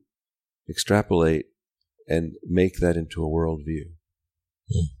to extrapolate and make that into a worldview.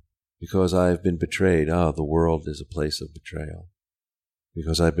 Because I've been betrayed, the world is a place of betrayal.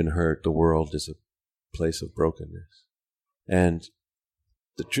 Because I've been hurt, the world is a place of brokenness. And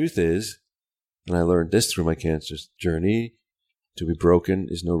the truth is, and I learned this through my cancer journey, to be broken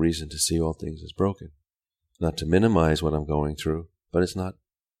is no reason to see all things as broken. Not to minimize what I'm going through, but it's not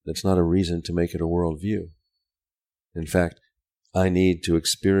a reason to make it a worldview. In fact, I need to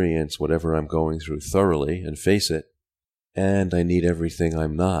experience whatever I'm going through thoroughly and face it, and I need everything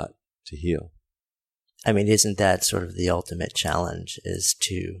I'm not to heal. I mean, isn't that sort of the ultimate challenge, is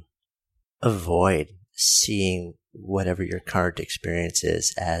to avoid seeing whatever your current experience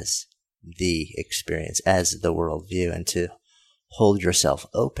is as the experience, as the worldview, and to hold yourself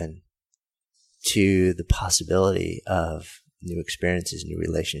open to the possibility of new experiences, new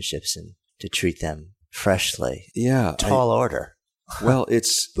relationships, and to treat them freshly. Yeah. Tall order. Well,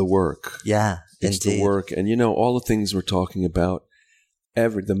 it's the work. Yeah, it's indeed. The work. And, all the things we're talking about,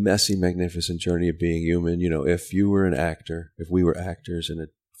 the messy, magnificent journey of being human, if you were an actor, if we were actors and a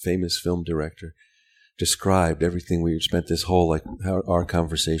famous film director described everything we spent this whole, our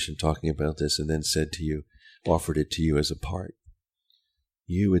conversation talking about this, and then said to you, offered it to you as a part,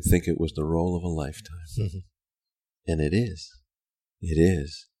 you would think it was the role of a lifetime. Mm-hmm. And it is. It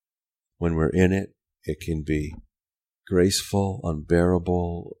is. When we're in it, it can be graceful,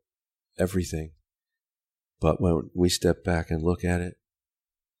 unbearable, everything. But when we step back and look at it,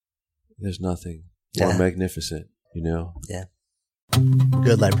 there's nothing more magnificent, Yeah.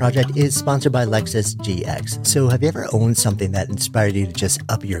 Good Life Project is sponsored by Lexus GX. So have you ever owned something that inspired you to just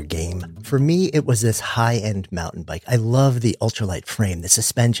up your game? For me, it was this high-end mountain bike. I love the ultralight frame, the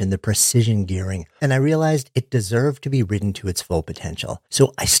suspension, the precision gearing, and I realized it deserved to be ridden to its full potential.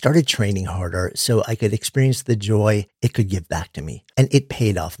 So I started training harder so I could experience the joy it could give back to me. And it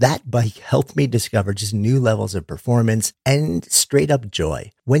paid off. That bike helped me discover just new levels of performance and straight up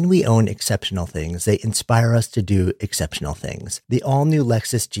joy. When we own exceptional things, they inspire us to do exceptional things. The all-new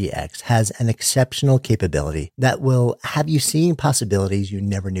Lexus GX has an exceptional capability that will have you seeing possibilities you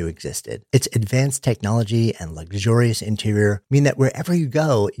never knew existed. Its advanced technology and luxurious interior mean that wherever you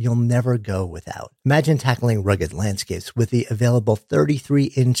go, you'll never go without. Imagine tackling rugged landscapes with the available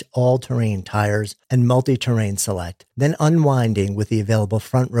 33-inch all-terrain tires and multi-terrain select, then unwinding with the available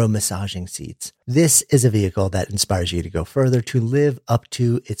front-row massaging seats. This is a vehicle that inspires you to go further, to live up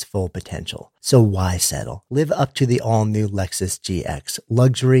to its full potential. So why settle? Live up to the all-new Lexus GX,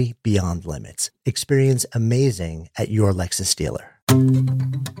 luxury beyond limits. Experience amazing at your Lexus dealer.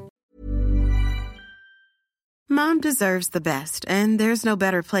 Mom deserves the best, and there's no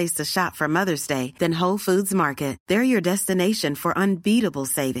better place to shop for Mother's Day than Whole Foods Market. They're your destination for unbeatable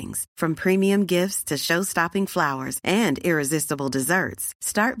savings, from premium gifts to show-stopping flowers and irresistible desserts.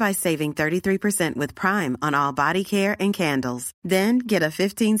 Start by saving 33% with Prime on all body care and candles. Then get a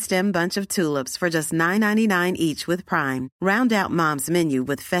 15-stem bunch of tulips for just $9.99 each with Prime. Round out Mom's menu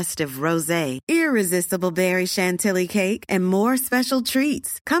with festive rosé, irresistible berry chantilly cake, and more special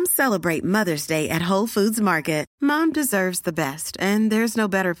treats. Come celebrate Mother's Day at Whole Foods Market. Mom deserves the best, and there's no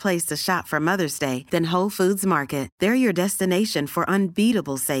better place to shop for Mother's Day than Whole Foods Market. They're your destination for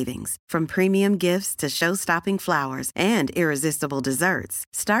unbeatable savings, from premium gifts to show-stopping flowers and irresistible desserts.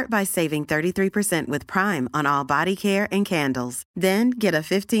 Start by saving 33% with Prime on all body care and candles. Then get a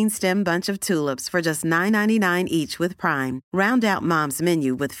 15-stem bunch of tulips for just $9.99 each with Prime. Round out Mom's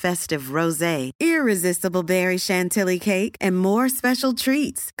menu with festive rosé, irresistible berry chantilly cake, and more special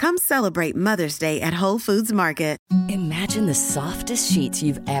treats. Come celebrate Mother's Day at Whole Foods Market. Imagine the softest sheets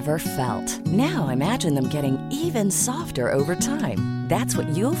you've ever felt. Now imagine them getting even softer over time. That's what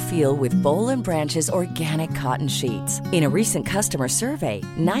you'll feel with Boll & Branch's organic cotton sheets. In a recent customer survey,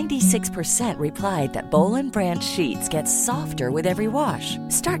 96% replied that Boll & Branch sheets get softer with every wash.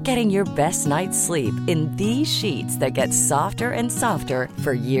 Start getting your best night's sleep in these sheets that get softer and softer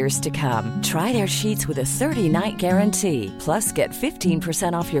for years to come. Try their sheets with a 30-night guarantee. Plus, get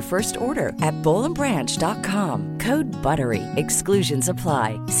 15% off your first order at bollandbranch.com. Code BUTTERY. Exclusions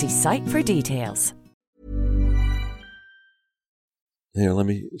apply. See site for details. Here, let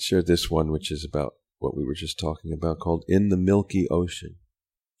me share this one, which is about what we were just talking about, called In the Milky Ocean.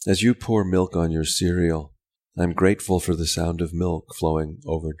 As you pour milk on your cereal, I'm grateful for the sound of milk flowing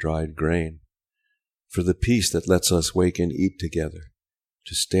over dried grain, for the peace that lets us wake and eat together,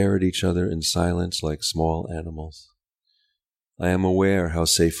 to stare at each other in silence like small animals. I am aware how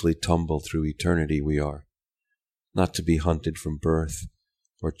safely tumbled through eternity we are, not to be hunted from birth,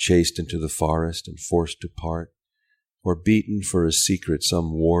 or chased into the forest and forced to part, or beaten for a secret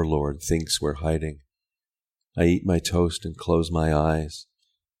some warlord thinks we're hiding. I eat my toast and close my eyes.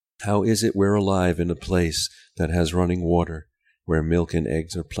 How is it we're alive in a place that has running water, where milk and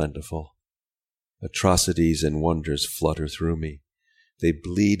eggs are plentiful? Atrocities and wonders flutter through me. They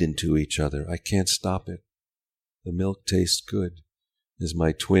bleed into each other. I can't stop it. The milk tastes good, as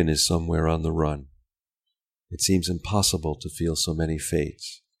my twin is somewhere on the run. It seems impossible to feel so many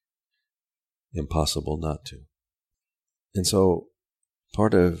fates. Impossible not to. And so,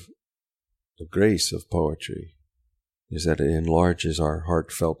 part of the grace of poetry is that it enlarges our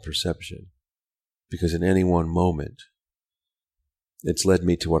heartfelt perception, because in any one moment, it's led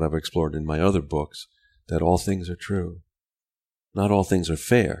me to what I've explored in my other books, that all things are true. Not all things are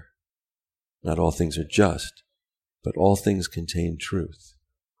fair. Not all things are just. But all things contain truth.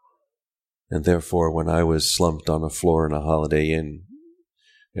 And therefore, when I was slumped on a floor in a Holiday Inn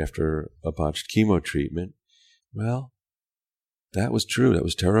after a botched chemo treatment, well, that was true. That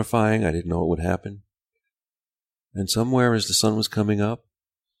was terrifying. I didn't know what would happen. And somewhere as the sun was coming up,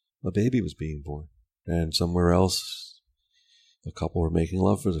 a baby was being born. And somewhere else, a couple were making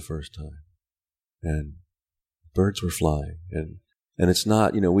love for the first time. And birds were flying. And it's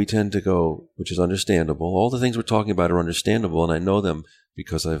not, we tend to go, which is understandable. All the things we're talking about are understandable, and I know them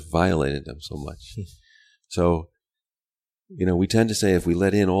because I've violated them so much. So, we tend to say if we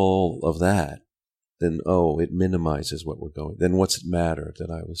let in all of that, then, it minimizes what we're going. Then what's it matter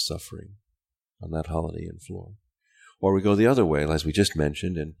that I was suffering on that Holiday Inn floor? Or we go the other way, as we just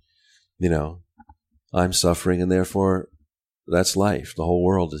mentioned, and, I'm suffering, and therefore that's life. The whole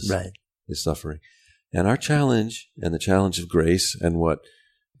world is suffering. And our challenge, and the challenge of grace, and what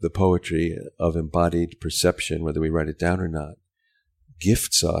the poetry of embodied perception, whether we write it down or not,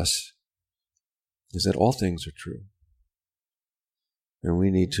 gifts us, is that all things are true. And we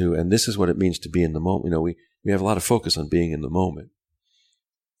need to, and this is what it means to be in the moment. You know, we have a lot of focus on being in the moment.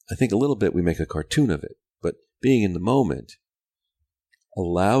 I think a little bit we make a cartoon of it, but being in the moment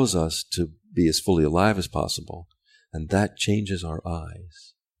allows us to be as fully alive as possible, and that changes our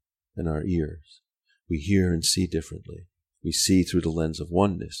eyes and our ears. We hear and see differently. We see through the lens of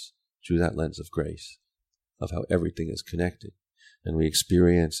oneness, through that lens of grace, of how everything is connected. And we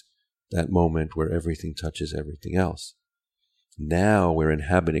experience that moment where everything touches everything else. Now we're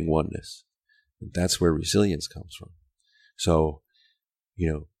inhabiting oneness. And that's where resilience comes from. So,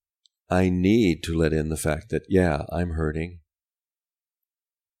 you know, I need to let in the fact that, yeah, I'm hurting.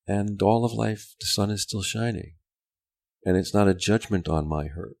 And all of life, the sun is still shining. And it's not a judgment on my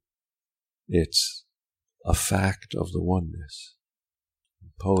hurt. It's a fact of the oneness.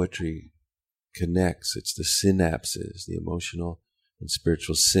 Poetry connects. It's the synapses, the emotional and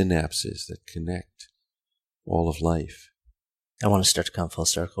spiritual synapses that connect all of life. I want to start to come full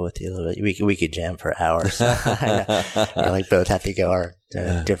circle with you a little bit. We could jam for hours. We like both have to go our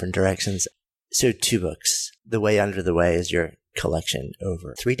different directions. So 2 books. The Way Under the Way is your collection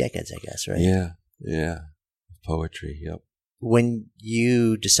over 3 decades, I guess, right? Yeah. Poetry, yep. When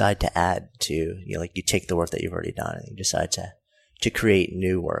you decide to add to, you know, like you take the work that you've already done and you decide to create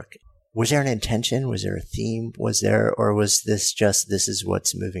new work, was there an intention? Was there a theme? Or was this just, this is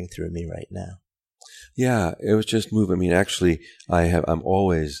what's moving through me right now? Yeah, it was just moving. I mean, actually, I'm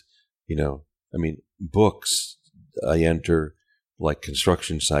always, books, I enter like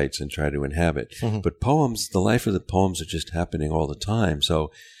construction sites and try to inhabit. Mm-hmm. But poems, the life of the poems are just happening all the time.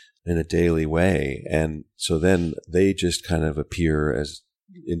 So in a daily way. And so then they just kind of appear as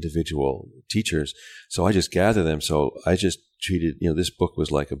individual teachers. So I just gather them. So I just treated, this book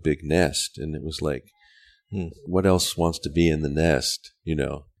was like a big nest, and it was like, what else wants to be in the nest,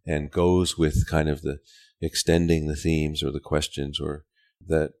 and goes with kind of the extending the themes or the questions or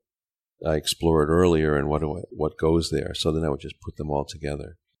that I explored earlier, and what goes there. So then I would just put them all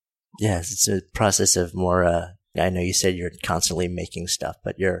together. Yes, it's a process of more, I know you said you're constantly making stuff,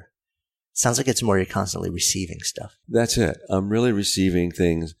 but sounds like it's more you're constantly receiving stuff. That's it. I'm really receiving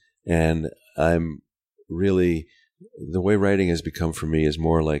things, and I'm really, the way writing has become for me is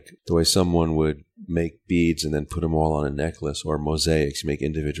more like the way someone would make beads and then put them all on a necklace, or mosaics, make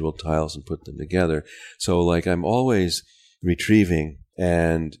individual tiles and put them together. So like I'm always retrieving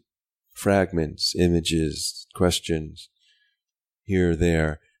and fragments, images, questions here,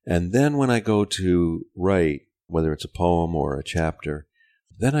 there. And then when I go to write, whether it's a poem or a chapter,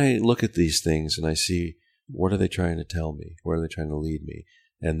 then I look at these things and I see, what are they trying to tell me? Where are they trying to lead me?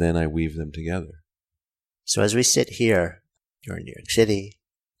 And then I weave them together. So as we sit here, you're in New York City.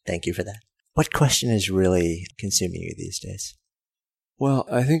 Thank you for that. What question is really consuming you these days? Well,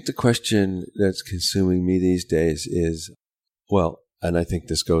 I think the question that's consuming me these days is, and I think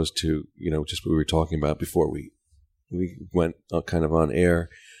this goes to, just what we were talking about before we went kind of on air,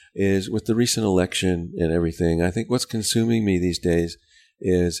 is with the recent election and everything, I think what's consuming me these days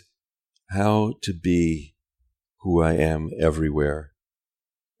is how to be who I am everywhere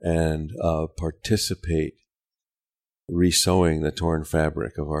and participate resewing the torn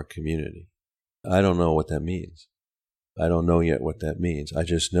fabric of our community. I don't know what that means. I don't know yet what that means. I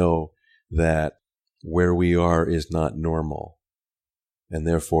just know that where we are is not normal, and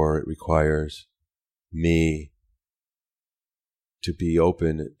therefore it requires me to be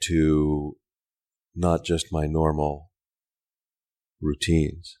open to not just my normal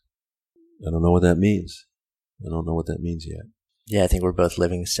routines. I don't know what that means. I don't know what that means yet. Yeah, I think we're both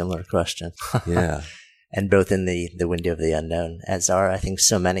living a similar question. Yeah. And both in the window of the unknown, as are, I think,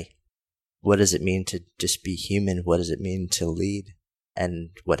 so many. What does it mean to just be human? What does it mean to lead?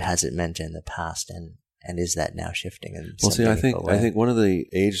 And what has it meant in the past? And is that now shifting in some meaningful way? I think one of the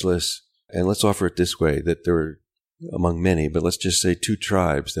ageless, and let's offer it this way, that there are among many, but let's just say 2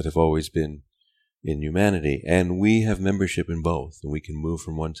 tribes that have always been in humanity, and we have membership in both, and we can move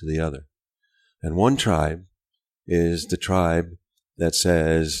from one to the other. And one tribe is the tribe that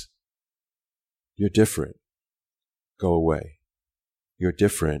says, you're different, go away. You're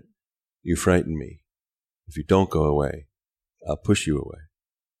different, you frighten me. If you don't go away, I'll push you away.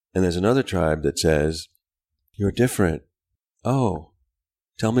 And there's another tribe that says, you're different. Oh,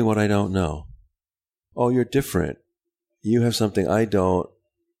 tell me what I don't know. Oh, you're different. You have something I don't.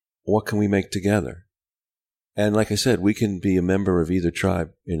 What can we make together? And like I said, we can be a member of either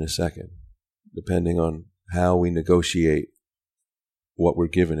tribe in a second, depending on how we negotiate what we're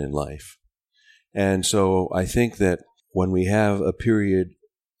given in life. And so I think that when we have a period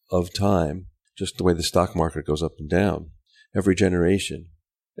of time, just the way the stock market goes up and down, every generation,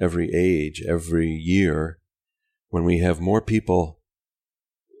 every age, every year, when we have more people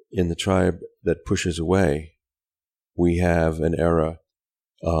in the tribe that pushes away, we have an era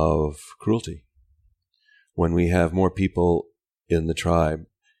of cruelty. When we have more people in the tribe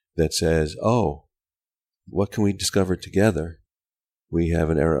that says, oh, what can we discover together? We have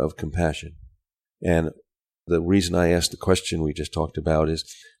an era of compassion. And the reason I asked the question we just talked about is,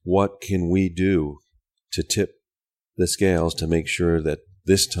 what can we do to tip the scales to make sure that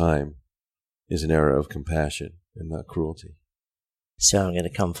this time is an era of compassion and not cruelty? So I'm going to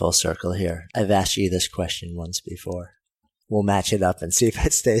come full circle here. I've asked you this question once before. We'll match it up and see if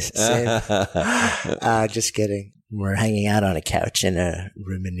it stays the same. Just kidding. We're hanging out on a couch in a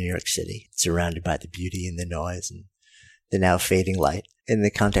room in New York City, surrounded by the beauty and the noise and the now fading light, in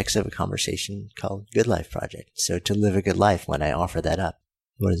the context of a conversation called Good Life Project. So to live a good life, when I offer that up,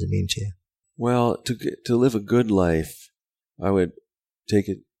 what does it mean to you? Well, to live a good life, I would take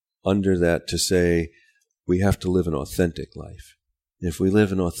it under that to say we have to live an authentic life. If we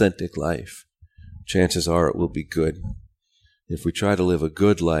live an authentic life, chances are it will be good. If we try to live a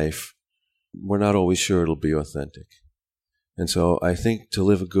good life, we're not always sure it'll be authentic. And so I think to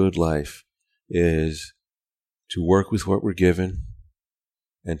live a good life is to work with what we're given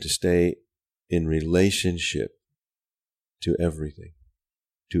and to stay in relationship to everything.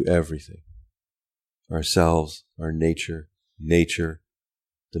 Ourselves, our nature,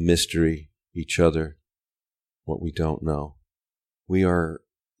 the mystery, each other, what we don't know. We are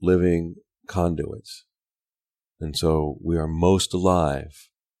living conduits. And so we are most alive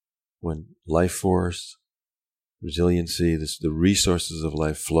when life force, resiliency, the resources of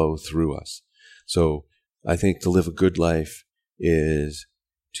life flow through us. So I think to live a good life is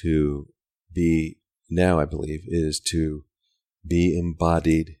to be, now I believe, is to be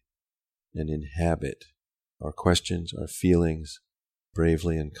embodied and inhabit our questions, our feelings,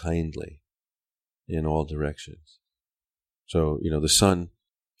 bravely and kindly in all directions. So, the sun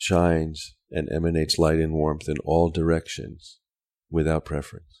shines and emanates light and warmth in all directions without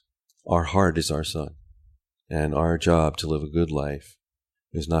preference. Our heart is our sun, and our job to live a good life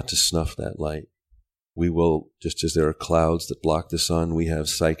is not to snuff that light. We will, just as there are clouds that block the sun, we have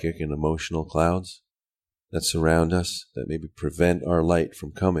psychic and emotional clouds that surround us, that maybe prevent our light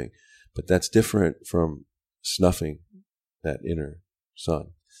from coming. But that's different from snuffing that inner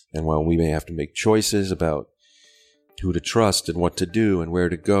sun. And while we may have to make choices about who to trust and what to do and where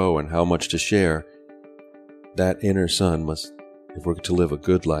to go and how much to share, that inner sun must, if we're to live a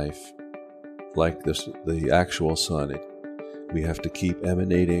good life, like the actual sun, we have to keep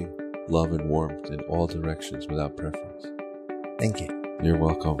emanating love and warmth in all directions without preference. Thank you. You're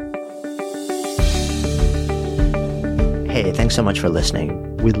welcome. Hey, thanks so much for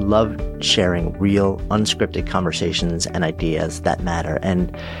listening. We love sharing real, unscripted conversations and ideas that matter.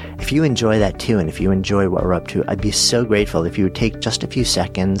 And if you enjoy that too, and if you enjoy what we're up to, I'd be so grateful if you would take just a few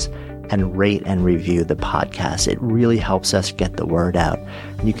seconds and rate and review the podcast. It really helps us get the word out.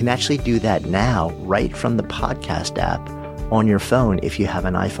 And you can actually do that now right from the podcast app on your phone. If you have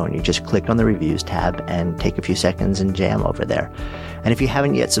an iPhone, you just click on the reviews tab and take a few seconds and jam over there. And if you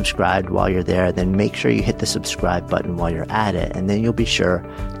haven't yet subscribed while you're there, then make sure you hit the subscribe button while you're at it, and then you'll be sure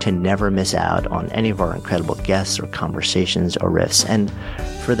to never miss out on any of our incredible guests or conversations or riffs. And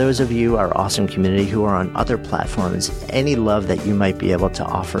for those of you, our awesome community who are on other platforms, any love that you might be able to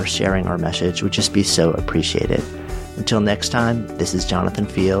offer sharing our message would just be so appreciated. Until next time, this is Jonathan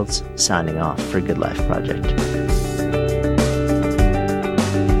Fields signing off for Good Life Project.